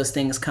as those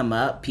things come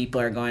up,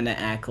 people are going to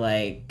act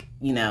like,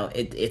 you know,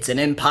 it's an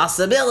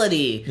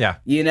impossibility. Yeah.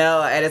 You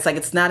know, and it's like,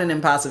 it's not an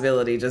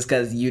impossibility just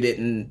because you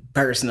didn't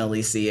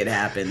personally see it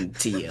happen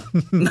to you.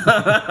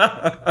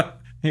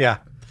 Yeah.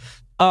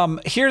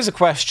 Here's a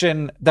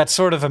question that's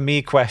sort of a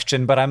me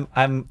question, but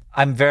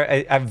I'm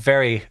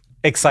very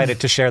excited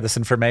to share this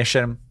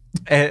information.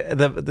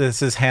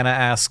 This is Hannah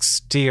asks,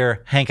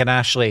 Dear Hank and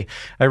Ashley,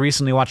 I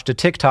recently watched a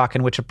TikTok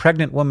in which a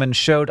pregnant woman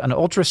showed an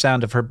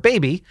ultrasound of her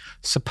baby,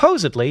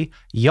 supposedly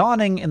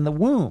yawning in the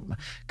womb.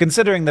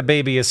 Considering the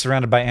baby is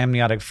surrounded by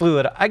amniotic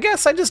fluid, I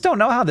guess I just don't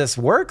know how this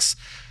works.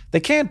 They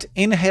can't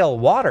inhale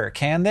water,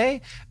 can they?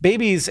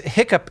 Babies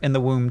hiccup in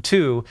the womb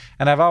too,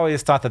 and I've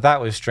always thought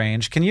that was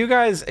strange. Can you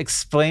guys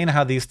explain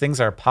how these things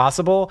are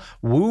possible?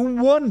 Womb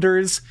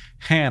wonders,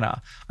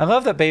 Hannah. I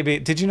love that baby.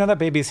 Did you know that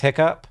babies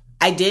hiccup?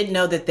 I did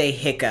know that they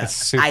hiccup. It's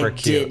super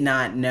cute. I did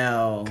not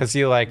know because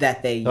you like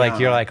that they yawn. Like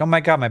you're like, oh my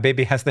god, my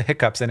baby has the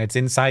hiccups and it's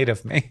inside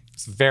of me.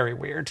 It's very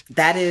weird.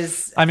 That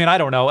is. I mean, I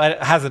don't know.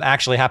 It hasn't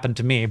actually happened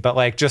to me, but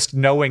like just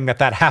knowing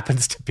that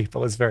happens to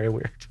people is very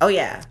weird. Oh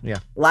yeah, yeah.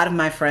 A lot of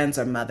my friends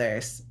are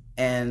mothers,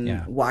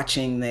 and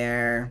watching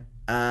their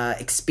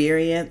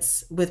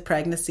experience with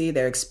pregnancy,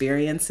 their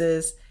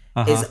experiences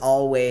is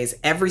always,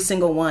 every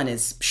single one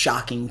is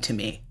shocking to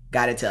me.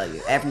 Gotta tell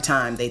you, every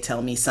time they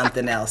tell me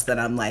something else that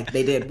I'm like,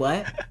 they did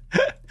what?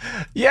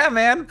 Yeah,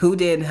 man. Who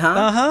did, huh?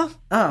 Uh-huh.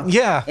 Oh,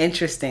 yeah.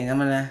 Interesting. I'm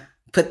gonna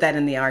put that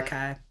in the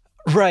archive.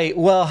 Right.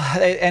 Well,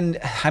 and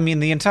I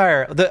mean, it's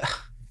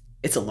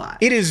a lot.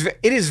 It is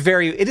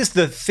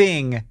the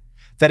thing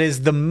that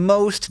is the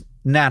most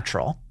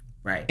natural.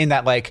 Right. In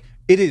that, like,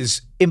 it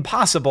is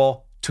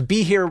impossible to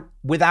be here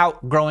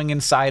without growing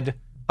inside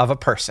of a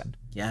person.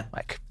 Yeah.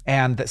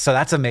 And so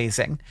that's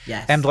amazing.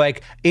 Yes. And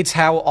like, it's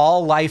how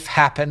all life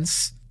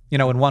happens, you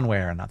know, in one way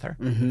or another.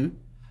 Mm-hmm.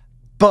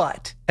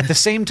 But at the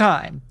same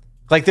time,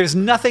 like, there's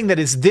nothing that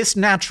is this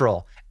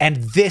natural and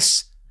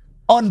this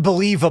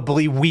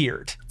unbelievably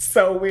weird.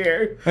 So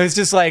weird. It's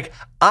just like,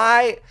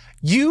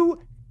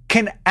 you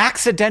can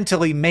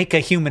accidentally make a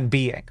human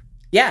being.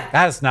 Yeah.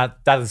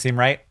 That doesn't seem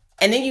right.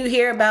 And then you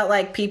hear about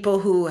like people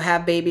who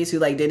have babies who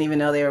like didn't even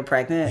know they were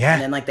pregnant, Yeah.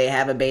 and then like they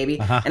have a baby,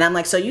 and I'm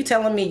like, so you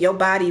telling me your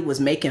body was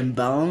making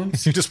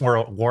bones? You just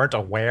weren't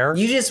aware.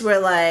 You just were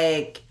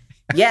like,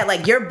 yeah,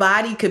 like your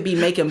body could be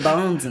making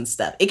bones and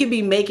stuff. It could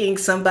be making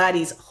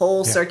somebody's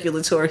whole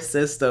circulatory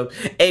system,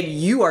 and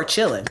you are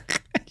chilling.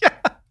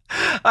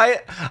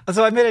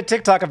 So I made a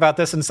TikTok about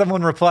this, and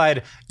someone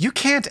replied, "You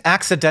can't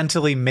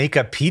accidentally make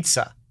a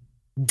pizza."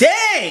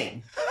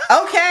 Dang.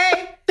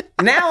 Okay.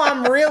 Now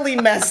I'm really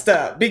messed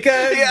up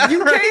because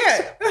you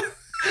can't.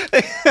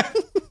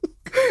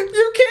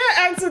 You can't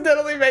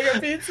accidentally make a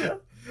pizza.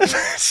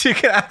 You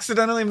can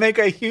accidentally make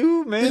a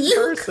human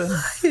person.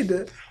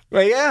 Could.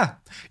 Right? Yeah.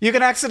 You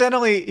can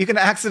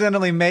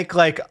accidentally make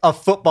like a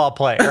football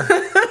player.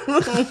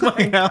 Oh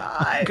my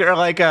God. Or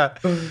like a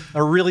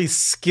really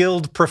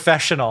skilled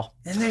professional.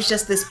 And there's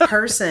just this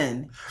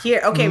person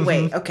here. Okay,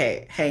 wait.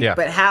 Okay, Hank. Yeah.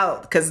 But how?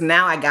 Because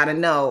now I gotta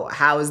know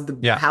how is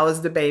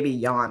the baby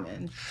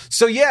yawning?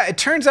 So yeah, it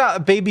turns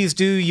out babies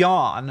do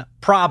yawn.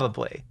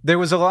 Probably. There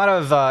was a lot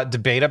of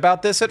debate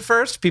about this at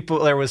first.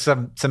 There was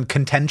some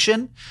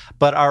contention,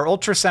 but our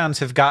ultrasounds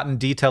have gotten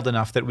detailed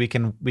enough that we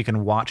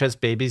can watch as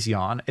babies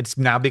yawn. It's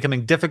now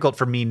becoming difficult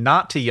for me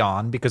not to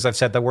yawn because I've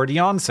said the word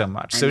yawn so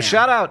much. So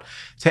shout out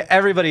to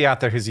everybody out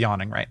there who's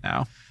yawning right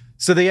now.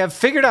 So they have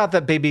figured out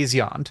that babies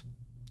yawned.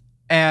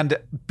 And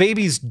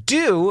babies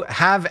do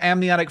have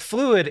amniotic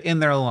fluid in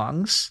their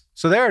lungs.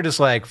 So they're just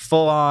like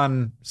full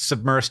on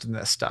submersed in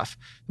this stuff.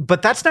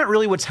 But that's not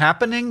really what's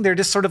happening. They're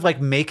just sort of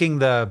like making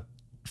the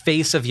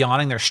face of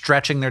yawning. They're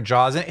stretching their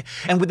jaws.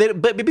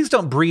 But babies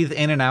don't breathe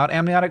in and out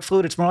amniotic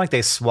fluid. It's more like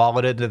they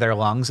swallowed it into their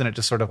lungs and it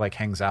just sort of like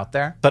hangs out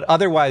there. But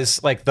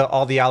otherwise, like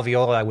all the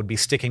alveoli would be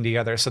sticking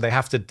together. So they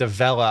have to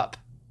develop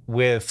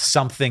with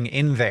something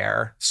in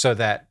there so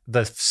that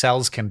the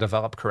cells can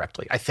develop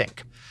correctly, I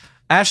think.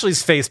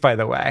 Ashley's face, by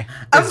the way.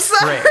 I'm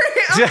sorry.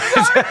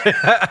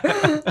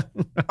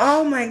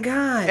 Oh my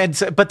God. And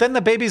so, but then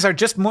the babies are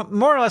just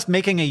more or less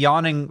making a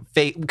yawning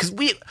face because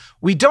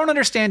we don't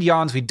understand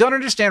yawns. We don't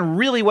understand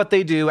really what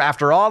they do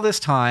after all this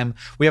time.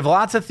 We have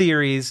lots of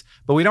theories,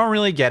 but we don't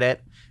really get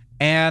it.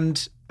 And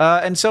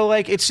so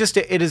like it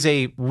is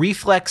a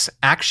reflex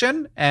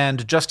action,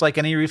 and just like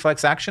any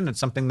reflex action, it's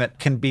something that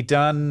can be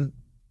done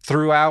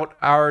throughout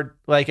our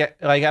like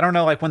I don't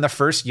know like when the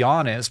first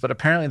yawn is, but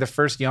apparently the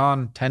first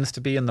yawn tends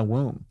to be in the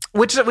womb,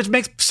 which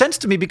makes sense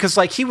to me because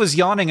like he was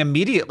yawning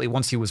immediately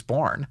once he was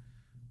born.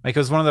 Like it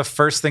was one of the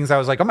first things I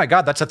was like, oh my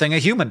God, that's a thing a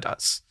human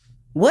does.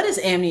 What is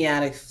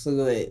amniotic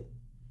fluid?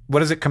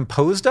 What is it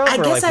composed of? I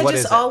guess like, I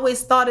just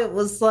always thought it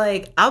was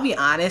like, I'll be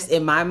honest,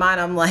 in my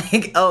mind I'm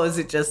like, oh, is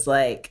it just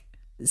like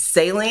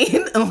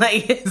saline?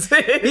 Like is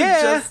it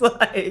just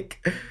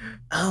like,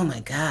 oh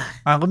my God.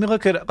 Let me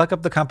look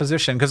up the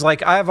composition because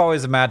like I've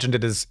always imagined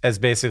it as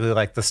basically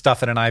like the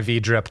stuff in an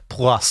IV drip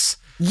plus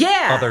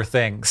other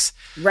things.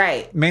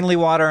 Right. Mainly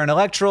water and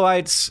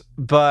electrolytes,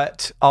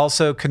 but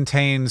also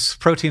contains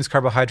proteins,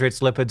 carbohydrates,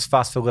 lipids,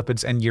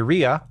 phospholipids, and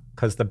urea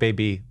because the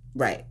baby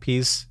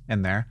pees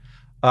in there.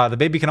 The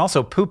baby can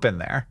also poop in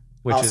there,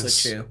 which also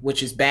is true,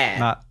 which is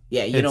bad.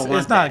 You don't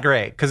want it's not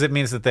great because it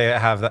means that they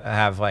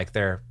have like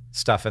their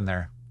stuff in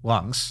their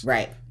lungs.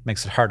 Right.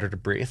 Makes it harder to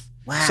breathe.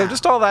 Wow. So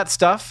just all that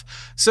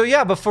stuff. So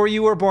yeah, before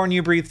you were born,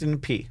 you breathed in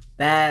pee.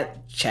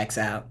 That checks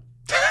out.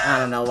 I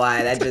don't know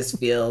why. That just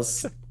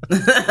feels.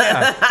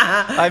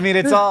 I mean,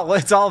 it's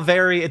all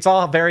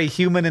very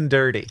human and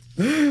dirty.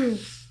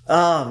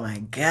 Oh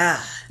my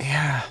God.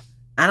 Yeah.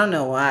 I don't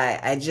know why.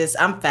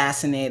 I'm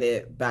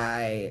fascinated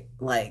by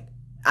like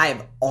I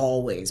have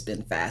always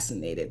been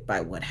fascinated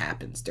by what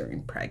happens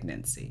during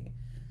pregnancy.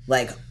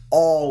 Like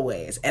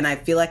always. And I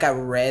feel like I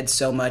read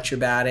so much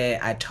about it.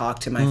 I talk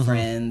to my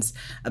friends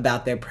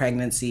about their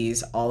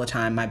pregnancies all the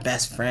time. My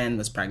best friend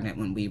was pregnant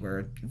when we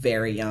were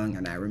very young.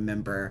 And I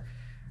remember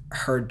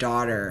her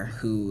daughter,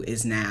 who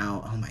is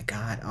now, oh my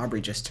God,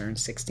 Aubrey just turned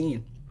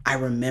 16. I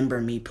remember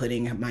me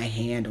putting my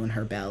hand on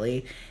her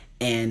belly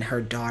and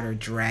her daughter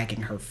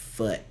dragging her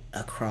foot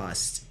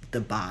across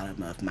the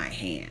bottom of my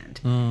hand.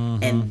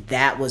 And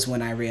that was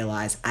when I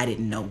realized I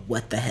didn't know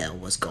what the hell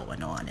was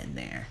going on in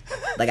there.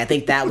 Like, I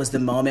think that was the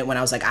moment when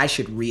I was like, I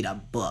should read a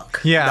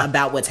book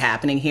about what's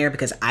happening here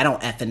because I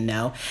don't effing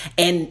know.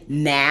 And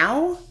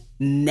now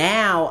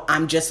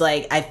I'm just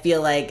like, I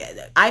feel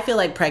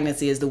like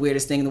pregnancy is the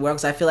weirdest thing in the world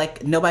because I feel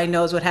like nobody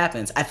knows what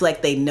happens. I feel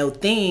like they know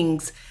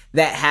things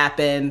that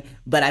happen,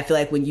 but I feel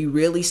like when you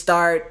really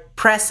start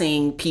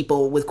pressing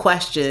people with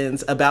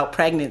questions about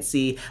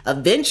pregnancy,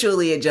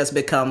 eventually it just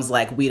becomes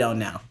like, we don't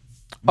know.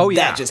 Oh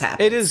yeah. That just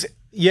happened. It is.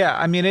 Yeah.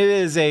 I mean,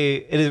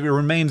 it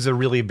remains a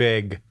really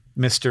big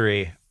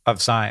mystery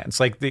of science.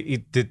 Like the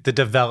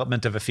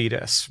development of a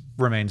fetus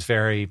remains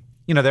very,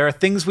 there are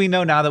things we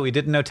know now that we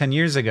didn't know 10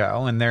 years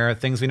ago. And there are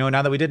things we know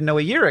now that we didn't know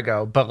a year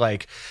ago. But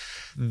like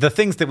the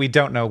things that we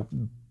don't know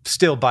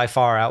still by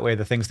far outweigh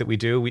the things that we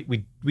do.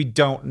 We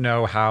don't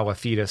know how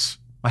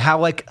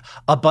like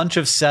a bunch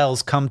of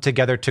cells come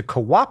together to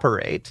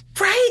cooperate.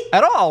 Right.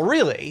 At all,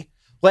 really.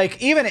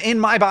 Like, even in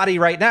my body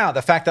right now,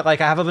 the fact that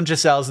like I have a bunch of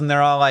cells and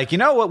they're all like, you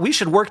know what, we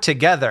should work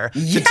together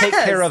to take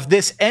care of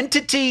this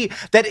entity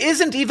that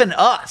isn't even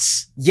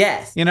us.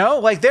 Yes. You know,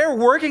 like they're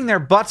working their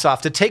butts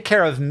off to take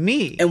care of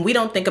me. And we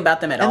don't think about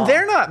them at all. And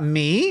they're not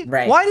me.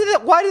 Right.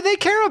 Why do they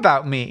care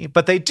about me?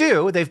 But they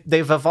do.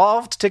 They've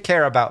evolved to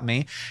care about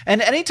me.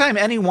 And anytime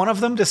any one of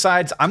them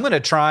decides I'm going to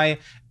try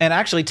and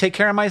actually take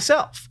care of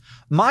myself,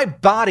 my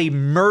body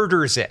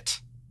murders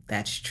it.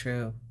 That's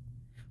true.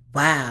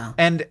 Wow.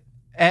 And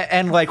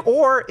like,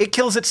 or it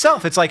kills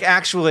itself. It's like,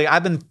 actually,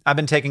 I've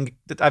been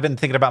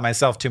thinking about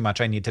myself too much.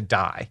 I need to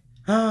die.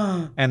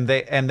 and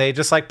they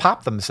just like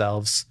like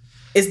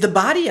Is the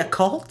body a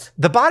cult?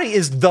 The body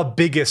is the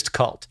biggest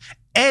cult.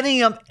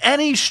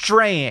 Any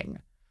straying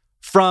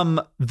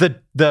from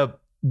the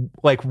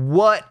like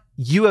what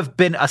you have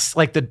been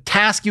like the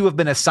task you have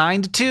been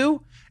assigned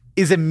to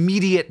is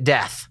immediate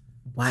death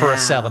for a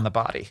cell in the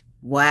body.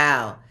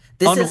 Wow.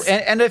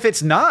 And if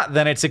it's not,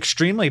 then it's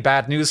extremely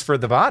bad news for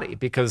the body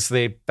because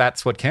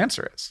that's what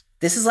cancer is.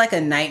 This is like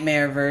a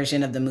nightmare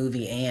version of the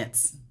movie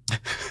Ants.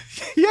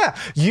 Yeah.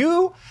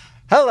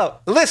 Hello,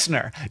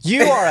 listener.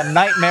 You are a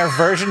nightmare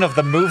version of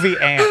the movie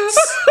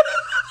Ants.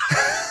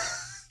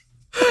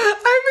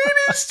 I mean,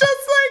 it's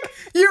just like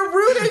you're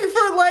rooting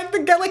for like the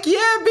guy, like,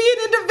 yeah, be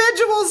an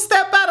individual,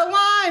 step out of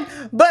line.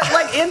 But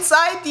like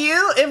inside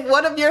you, if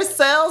one of your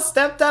cells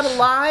stepped out of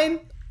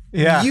line,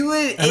 yeah,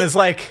 it's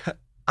like,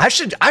 I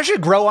should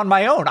grow on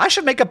my own. I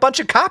should make a bunch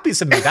of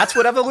copies of me. That's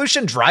what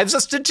evolution drives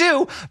us to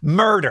do.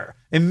 Murder.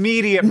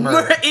 Immediate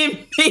murder.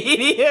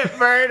 Immediate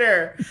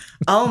murder.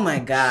 Oh my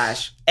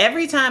gosh.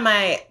 Every time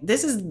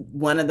this is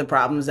one of the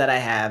problems that I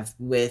have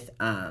with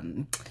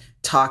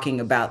talking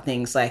about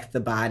things like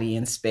the body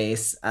and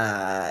space,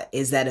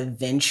 is that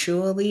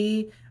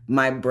eventually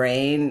my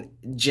brain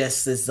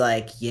just is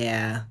like,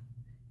 yeah,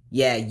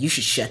 you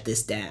should shut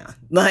this down.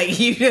 Like,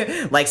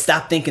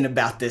 stop thinking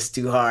about this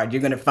too hard.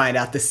 You're going to find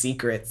out the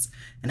secrets.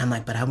 And I'm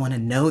like, but I want to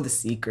know the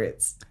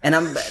secrets. And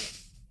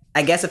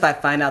I guess if I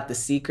find out the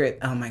secret,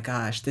 oh my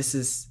gosh, this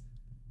is...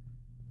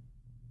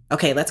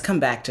 Okay, let's come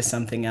back to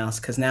something else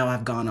because now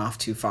I've gone off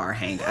too far,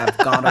 Hank. I've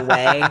gone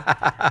away.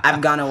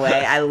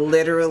 I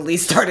literally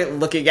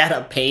started looking at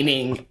a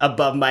painting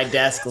above my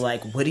desk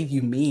like, what do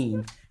you mean?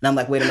 And I'm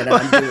like, wait a minute,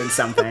 I'm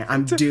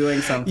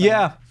doing something.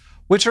 Yeah.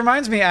 Which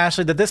reminds me,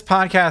 Ashley, that this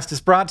podcast is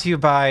brought to you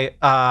by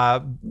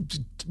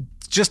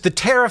just the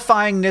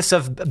terrifyingness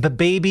of the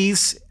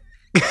babies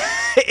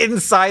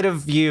inside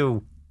of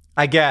you,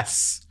 I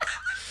guess.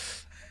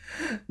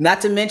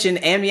 Not to mention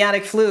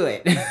amniotic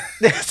fluid.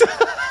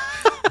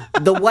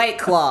 The White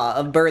Claw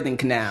of birthing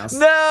canals.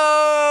 No!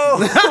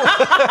 I'm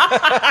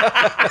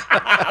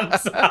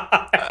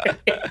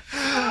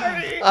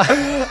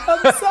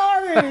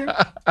sorry.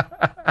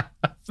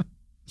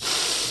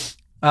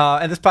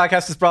 And this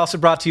podcast is also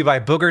brought to you by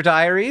Booger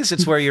Diaries.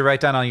 It's where you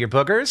write down all your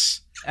boogers.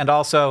 And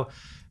also,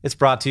 it's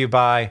brought to you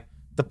by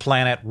the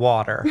planet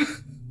Water.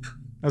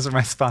 Those are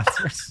my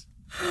sponsors.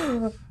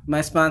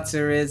 My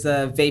sponsor is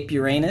Vape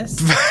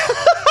Uranus.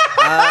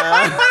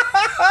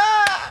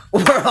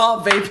 We're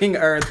all vaping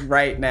Earth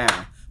right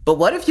now. But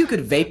what if you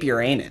could vape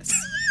Uranus?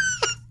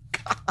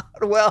 God,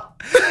 well,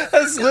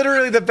 that's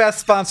literally the best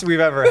sponsor we've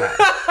ever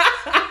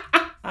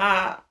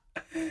had.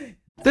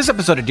 This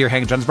episode of Dear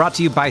Hank John is brought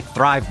to you by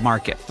Thrive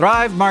Market.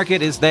 Thrive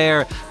Market is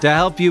there to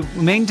help you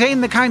maintain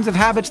the kinds of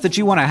habits that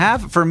you want to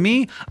have. For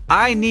me,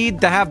 I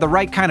need to have the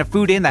right kind of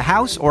food in the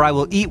house or I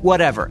will eat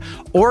whatever.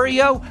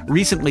 Oreo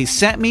recently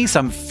sent me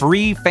some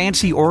free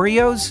fancy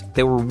Oreos.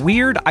 They were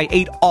weird. I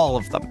ate all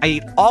of them. I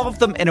ate all of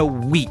them in a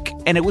week,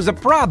 and it was a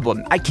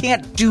problem. I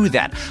can't do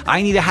that.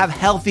 I need to have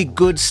healthy,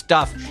 good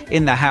stuff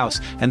in the house,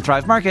 and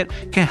Thrive Market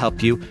can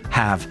help you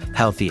have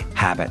healthy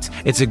habits.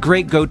 It's a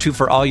great go-to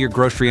for all your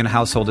grocery and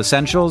household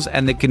essentials.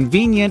 And the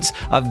convenience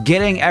of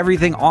getting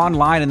everything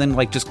online and then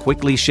just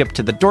quickly shipped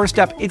to the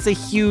doorstep, it's a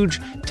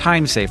huge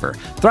time saver.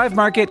 Thrive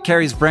Market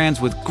carries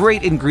brands with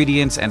great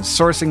ingredients and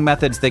sourcing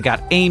methods. They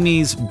got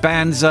Amy's,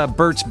 Banza,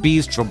 Burt's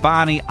Bees,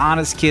 Chobani,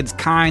 Honest Kids,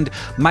 Kind,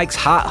 Mike's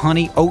Hot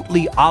Honey,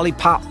 Oatly,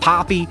 Olipop,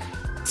 Poppy,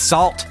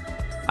 Salt.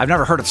 I've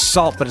never heard of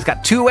Salt, but it's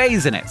got 2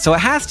 A's in it, so it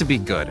has to be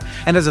good.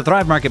 And as a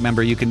Thrive Market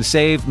member, you can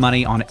save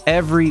money on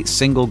every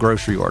single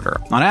grocery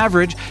order. On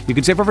average, you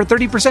can save over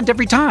 30%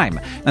 every time.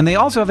 And they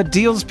also have a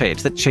deals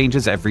page that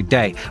changes every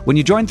day. When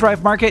you join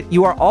Thrive Market,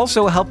 you are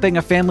also helping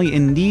a family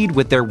in need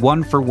with their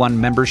 1-for-1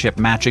 membership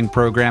matching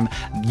program.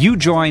 You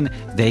join,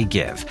 they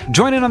give.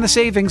 Join in on the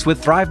savings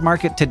with Thrive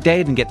Market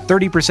today and get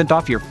 30%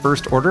 off your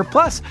first order,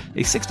 plus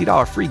a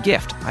 $60 free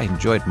gift. I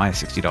enjoyed my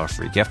 $60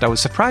 free gift. I was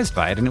surprised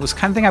by it, and it was the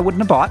kind of thing I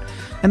wouldn't have bought.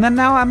 And then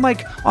now I'm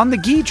on the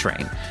ghee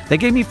train. They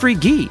gave me free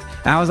ghee.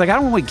 And I was like, I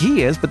don't know what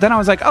ghee is. But then I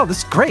was like, oh, this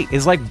is great.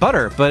 It's like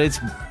butter, but it's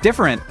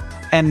different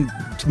and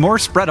more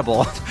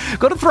spreadable.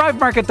 Go to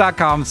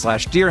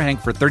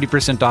thrivemarket.com/DearHank for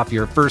 30% off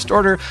your first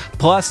order,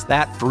 plus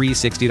that free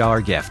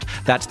 $60 gift.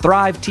 That's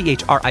Thrive,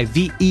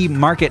 THRIVE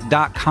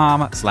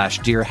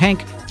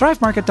market.com/DearHank,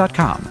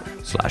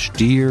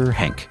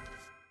 thrivemarket.com/DearHank.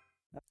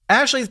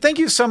 Ashley, thank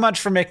you so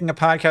much for making a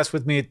podcast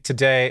with me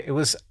today. It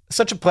was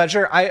such a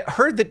pleasure. I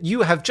heard that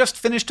you have just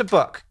finished a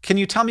book. Can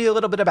you tell me a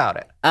little bit about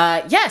it?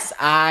 Yes,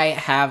 I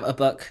have a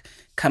book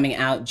coming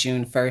out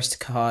June 1st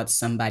called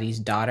Somebody's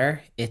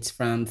Daughter. It's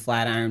from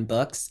Flatiron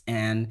Books,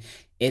 and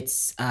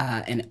it's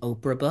an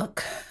Oprah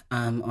book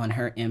on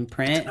her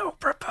imprint. It's an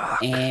Oprah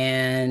book.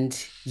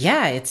 And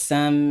yeah, it's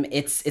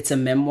a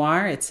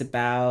memoir. It's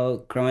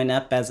about growing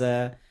up as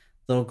a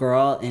little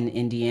girl in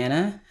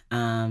Indiana.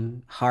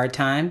 Hard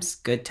times,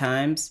 good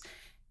times,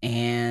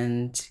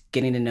 and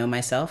getting to know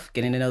myself,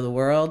 getting to know the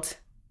world.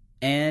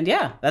 And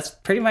yeah, that's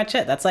pretty much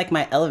it. That's like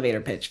my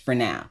elevator pitch for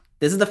now.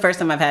 This is the first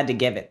time I've had to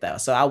give it, though,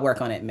 so I'll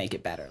work on it and make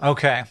it better.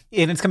 Okay.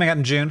 And it's coming out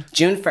in June?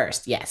 June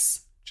 1st,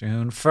 yes.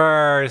 June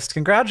 1st.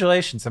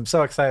 Congratulations. I'm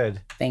so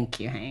excited. Thank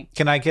you, Hank.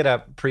 Can I get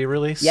a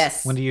pre-release?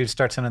 Yes. When do you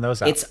start sending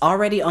those out? It's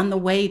already on the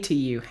way to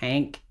you,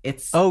 Hank.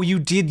 Oh, you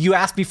did? You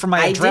asked me for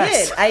my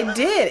address. I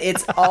did.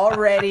 It's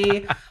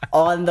already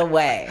on the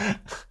way.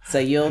 So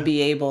you'll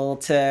be able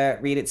to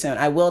read it soon.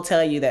 I will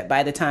tell you that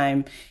by the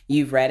time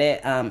you've read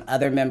it,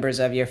 other members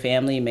of your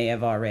family may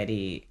have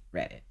already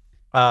read it.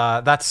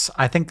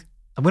 I think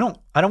we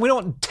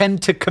don't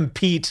tend to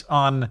compete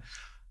on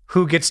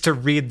who gets to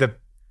read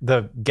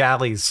the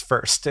galleys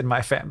first in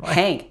my family.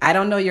 Hank, I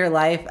don't know your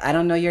life. I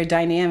don't know your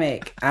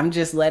dynamic. I'm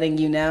just letting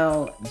you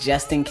know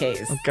just in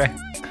case. Okay.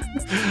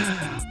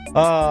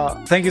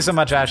 Thank you so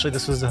much, Ashley.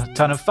 This was a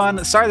ton of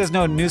fun. Sorry there's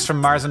no news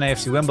from Mars and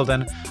AFC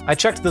Wimbledon. I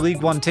checked the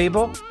League One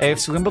table.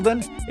 AFC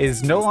Wimbledon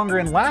is no longer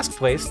in last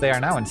place. They are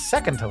now in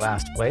second to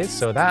last place,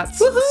 so that's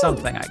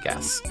something, I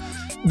guess.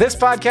 This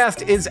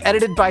podcast is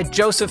edited by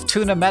Joseph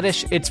Tuna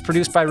Medish. It's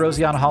produced by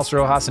Rosianna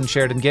Halse-Rojas and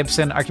Sheridan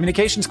Gibson. Our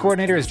communications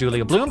coordinator is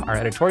Julia Bloom. Our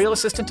editorial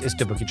assistant is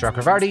Dabuki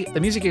Chakravarti. The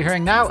music you're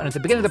hearing now and at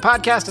the beginning of the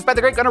podcast is by the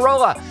great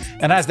Gunnarolla.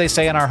 And as they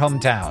say in our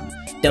hometown,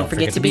 don't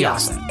forget to be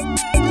awesome.